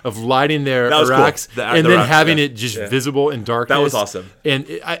cinematography of lighting their racks and then having it just visible in darkness. That was awesome. And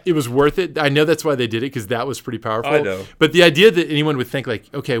it was worth it. I know that's why they did it, because that was pretty powerful. I know. But the idea that anyone would think like,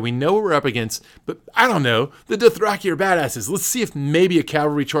 okay, we know what we're up against, but I don't know, the Dothraki are badasses. Let's see if maybe a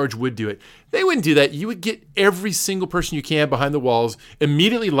cavalry charge would do it. They wouldn't do that. You would get every single person you can behind the walls,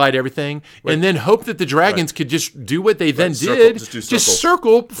 immediately light everything, and then hope that the dragons could just do what they then did. Just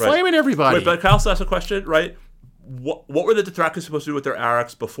circle, flaming everybody. Wait, but can I also ask a question, right? What were the Dothraki supposed to do with their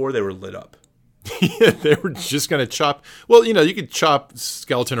arcs before they were lit up? They were just going to chop. Well, you could chop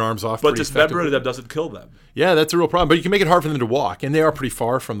skeleton arms off. But dismembering them doesn't kill them. Yeah, that's a real problem. But you can make it hard for them to walk, and they are pretty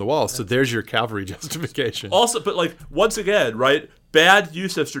far from the walls. So there's your cavalry justification. Also, but like once again, right? Bad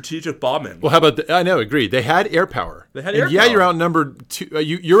use of strategic bombing. Well, how about I know, agreed. They had air power. Power. You're outnumbered.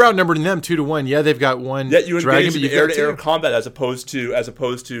 You're outnumbered in them 2-1. Yeah, they've got one. Yet you engage dragon, in air-to-air combat as opposed to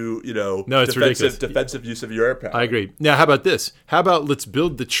defensive use of your air power. I agree. Now, how about this? How about let's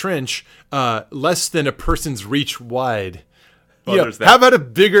build the trench less than a person's reach wide. there's that. How about a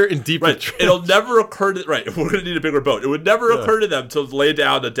bigger and deeper Right. trench? It'll never occur to we're going to need a bigger boat. It would never occur to them to lay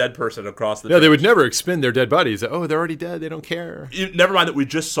down a dead person across the No, they trench. would never expend their dead bodies. Oh, they're already dead. They don't care. Never mind that we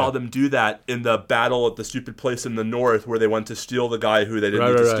just saw them do that in the battle at the stupid place in the north where they went to steal the guy who they didn't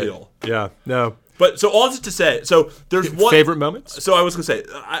need to steal. Yeah, no. But so all this to say, so there's one favorite moments. So I was going to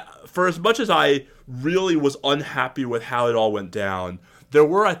say, for as much as I really was unhappy with how it all went down, there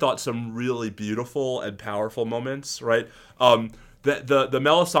were, I thought, some really beautiful and powerful moments. Right, the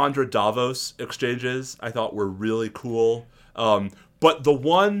Melisandre Davos exchanges I thought were really cool. But the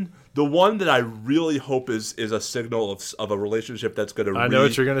one that I really hope is a signal of a relationship that's going to I know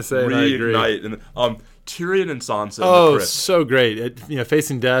what you're going to say, and I agree. And Tyrion and Sansa. Oh, in the crypt. so great!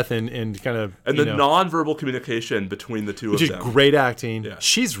 Facing death and kind of the nonverbal communication between the two of them, which is great acting. Yeah.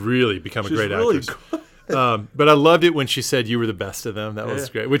 She's really become a great really actress. Good. But I loved it when she said you were the best of them. That was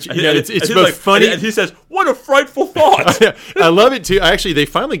great. Which And it's he's both funny. and he says, "What a frightful thought." I love it too. Actually, they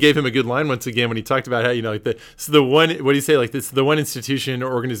finally gave him a good line once again when he talked about how the one. What do you say? Like, this is the one institution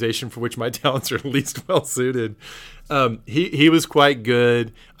or organization for which my talents are least well suited. He was quite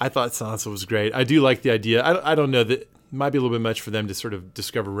good. I thought Sansa was great. I do like the idea. I don't know, that might be a little bit much for them to sort of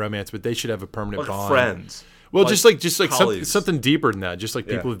discover romance, but they should have a permanent bond. Friends. Well, just like something deeper than that. Just like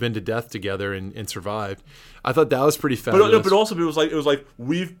people who've been to death together and survived. I thought that was pretty fabulous. But also it was like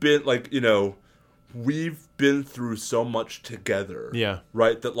we've been we've been through so much together. Yeah.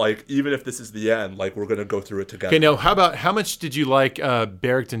 Right? That even if this is the end, we're gonna go through it together. Okay, now how much did you like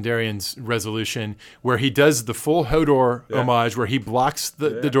Beric Dondarrion's resolution where he does the full Hodor homage, where he blocks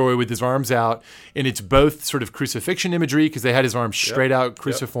the doorway with his arms out, and it's both sort of crucifixion imagery because they had his arms straight out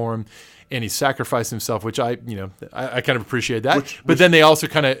cruciform. And he sacrificed himself, which I kind of appreciate that. But then they also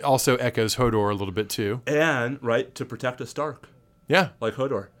echoes Hodor a little bit too. And to protect a Stark. Yeah. Like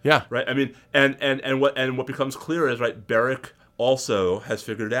Hodor. Yeah. Right. I mean, and what becomes clear is Beric also has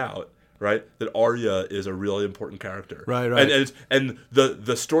figured out that Arya is a really important character. Right. And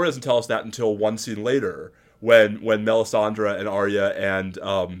the story doesn't tell us that until one scene later when Melisandre and Arya and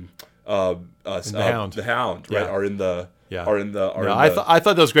the Hound are in the. Yeah. I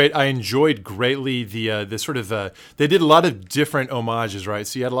thought that was great. I enjoyed greatly the sort of they did a lot of different homages, right?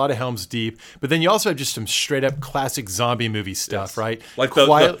 So you had a lot of Helm's Deep, but then you also have just some straight up classic zombie movie stuff, right? Like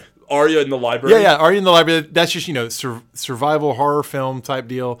the Arya in the library. Yeah, Arya in the library. That's just survival horror film type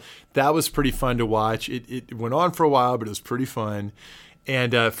deal. That was pretty fun to watch. It went on for a while, but it was pretty fun.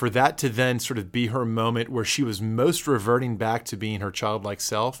 And for that to then sort of be her moment where she was most reverting back to being her childlike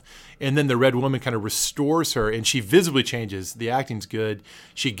self, and then the Red Woman kind of restores her, and she visibly changes. The acting's good.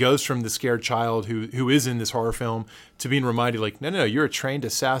 She goes from the scared child who is in this horror film to being reminded, no, you're a trained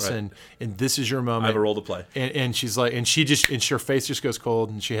assassin, and this is your moment. I have a role to play. And she's like, and her face just goes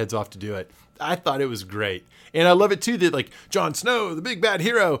cold, and she heads off to do it. I thought it was great. And I love it, too, that, Jon Snow, the big bad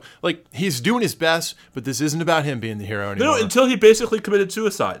hero, he's doing his best, but this isn't about him being the hero anymore. No, until he basically committed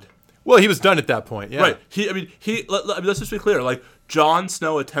suicide. Well, he was done at that point, yeah. Right. Let's just be clear. Jon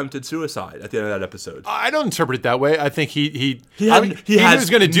Snow attempted suicide at the end of that episode. I don't interpret it that way. I think he was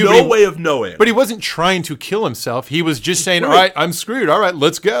going to do no way of knowing. But he wasn't trying to kill himself. He was just saying, all right, I'm screwed. All right,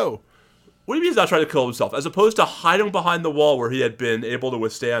 let's go. What do you mean he's not trying to kill himself? As opposed to hiding behind the wall where he had been able to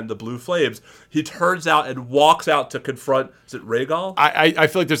withstand the blue flames, he turns out and walks out to confront, is it Rhaegal? I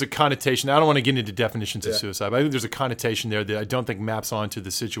feel like there's a connotation. I don't want to get into definitions of suicide, but I think there's a connotation there that I don't think maps onto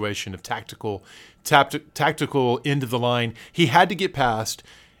the situation of tactical end of the line. He had to get past.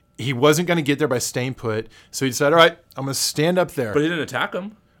 He wasn't going to get there by staying put, so he decided, all right, I'm going to stand up there. But he didn't attack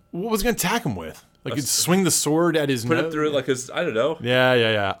him. What was he going to attack him with? He'd swing the sword at his nose. Put it through his, I don't know.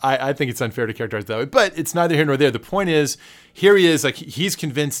 Yeah. I think it's unfair to characterize it that way. But it's neither here nor there. The point is, here he is, he's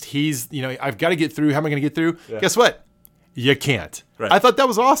convinced I've got to get through. How am I going to get through? Yeah. Guess what? You can't. Right. I thought that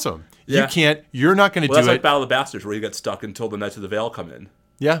was awesome. Yeah. You can't. You're not going to do it. That's like Battle of the Bastards, where you get stuck until the Knights of the Vale come in.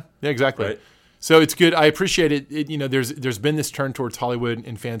 Yeah, exactly. Right. So it's good. I appreciate it. There's been this turn towards Hollywood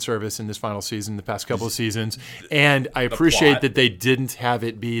and fan service in this final season, the past couple of seasons, and I appreciate that they didn't have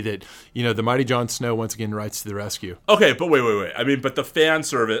it be that the mighty Jon Snow once again rides to the rescue. Okay, but wait. I mean, but the fan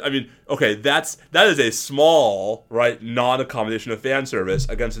service. I mean, okay, that is a small non-accommodation of fan service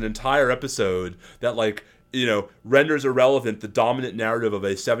against an entire episode that renders irrelevant the dominant narrative of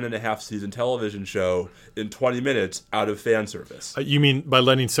a 7.5 season television show in 20 minutes out of fan service. You mean by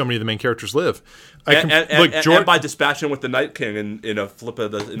letting so many of the main characters live? And by dispatching with the Night King in a flip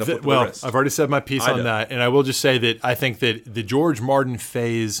of the wrist. I've already said my piece on that, and I will just say that I think that the George Martin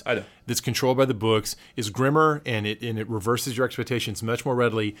phase that's controlled by the books is grimmer, and it reverses your expectations much more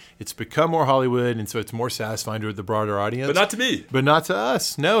readily. It's become more Hollywood, and so it's more satisfying to the broader audience. But not to me. But not to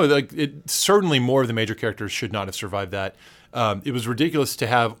us. No, certainly more of the major characters should not have survived that. It was ridiculous to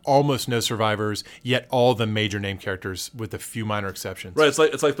have almost no survivors, yet all the major name characters with a few minor exceptions. Right,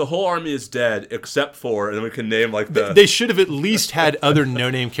 it's like the whole army is dead except for, and then we can name like the... They should have at least had other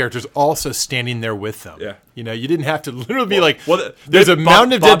no-name characters also standing there with them. Yeah. You know, you didn't have to literally be like, well, there's a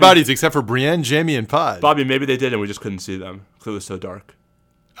mountain of dead bodies except for Brienne, Jamie, and Pod. Bobby, maybe they did and we just couldn't see them because it was so dark.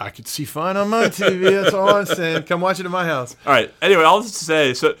 I could see fine on my TV. That's all I'm saying. Come watch it at my house. All right. Anyway, all this to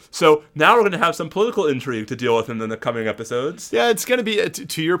say, so now we're going to have some political intrigue to deal with in the coming episodes. Yeah, it's going to be,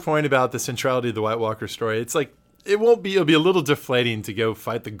 to your point about the centrality of the White Walker story, it's like, it'll be a little deflating to go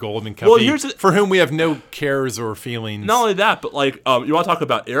fight the Goldman Company, for whom we have no cares or feelings. Not only that, but like you want to talk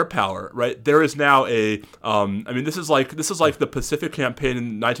about air power, right? There is now a, I mean, this is like the Pacific Campaign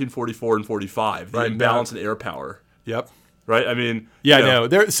in 1944 and 45, the imbalance in air power. Yep. Right? I mean, yeah,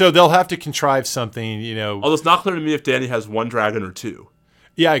 no. So they'll have to contrive something, you know. Although it's not clear to me if Dany has one dragon or two.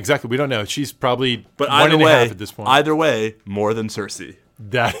 Yeah, exactly. We don't know. She's probably but one and a half at this point. Either way, more than Cersei.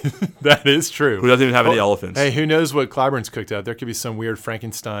 That is true. Who doesn't even have any elephants. Hey, who knows what Clyburn's cooked up? There could be some weird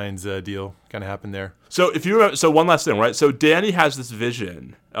Frankenstein's deal kind of happen there. So if you remember, so one last thing, right? So Dany has this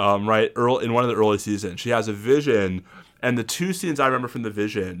vision, right? In one of the early seasons, she has a vision, and the two scenes I remember from the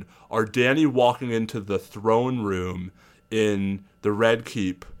vision are Dany walking into the throne room in the Red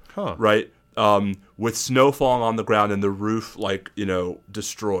Keep, right? With snow falling on the ground and the roof, like, you know,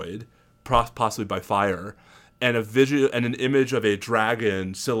 destroyed, possibly by fire, and a vision and an image of a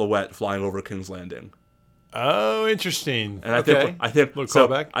dragon silhouette flying over King's Landing. Oh, interesting. And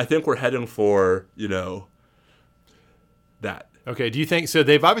I think we're heading for, you know, that. Okay. Do you think so?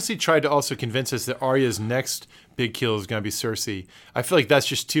 They've obviously tried to also convince us that Arya's next big kill is going to be Cersei. I feel like that's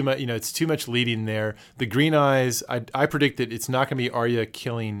just too much. You know, it's too much leading there. The Green Eyes. I predict that it's not going to be Arya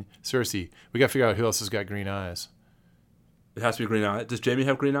killing Cersei. We got to figure out who else has got green eyes. It has to be green eyes. Does Jaime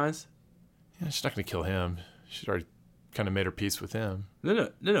have green eyes? Yeah, she's not going to kill him. She's already kind of made her peace with him. No.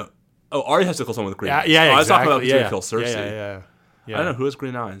 Oh, Arya has to kill someone with green eyes. Yeah, I was exactly. talking about kill Cersei. Yeah. I don't know who has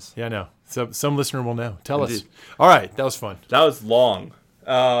green eyes. Yeah, I know. So some listener will know. Tell Indeed. us. All right, that was fun. That was long.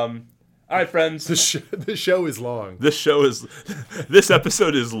 All right, friends. The show is long. This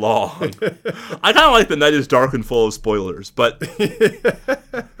episode is long. I kind of like the night is dark and full of spoilers, but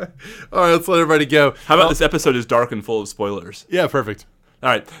all right, let's let everybody go. How about this episode is dark and full of spoilers? Yeah, perfect. All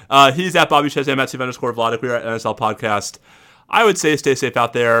right. He's at Bobby Chesney. I'm at Steve_Vladeck. We are at NSL Podcast. I would say stay safe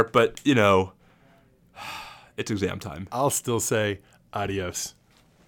out there, but, you know, it's exam time. I'll still say adios.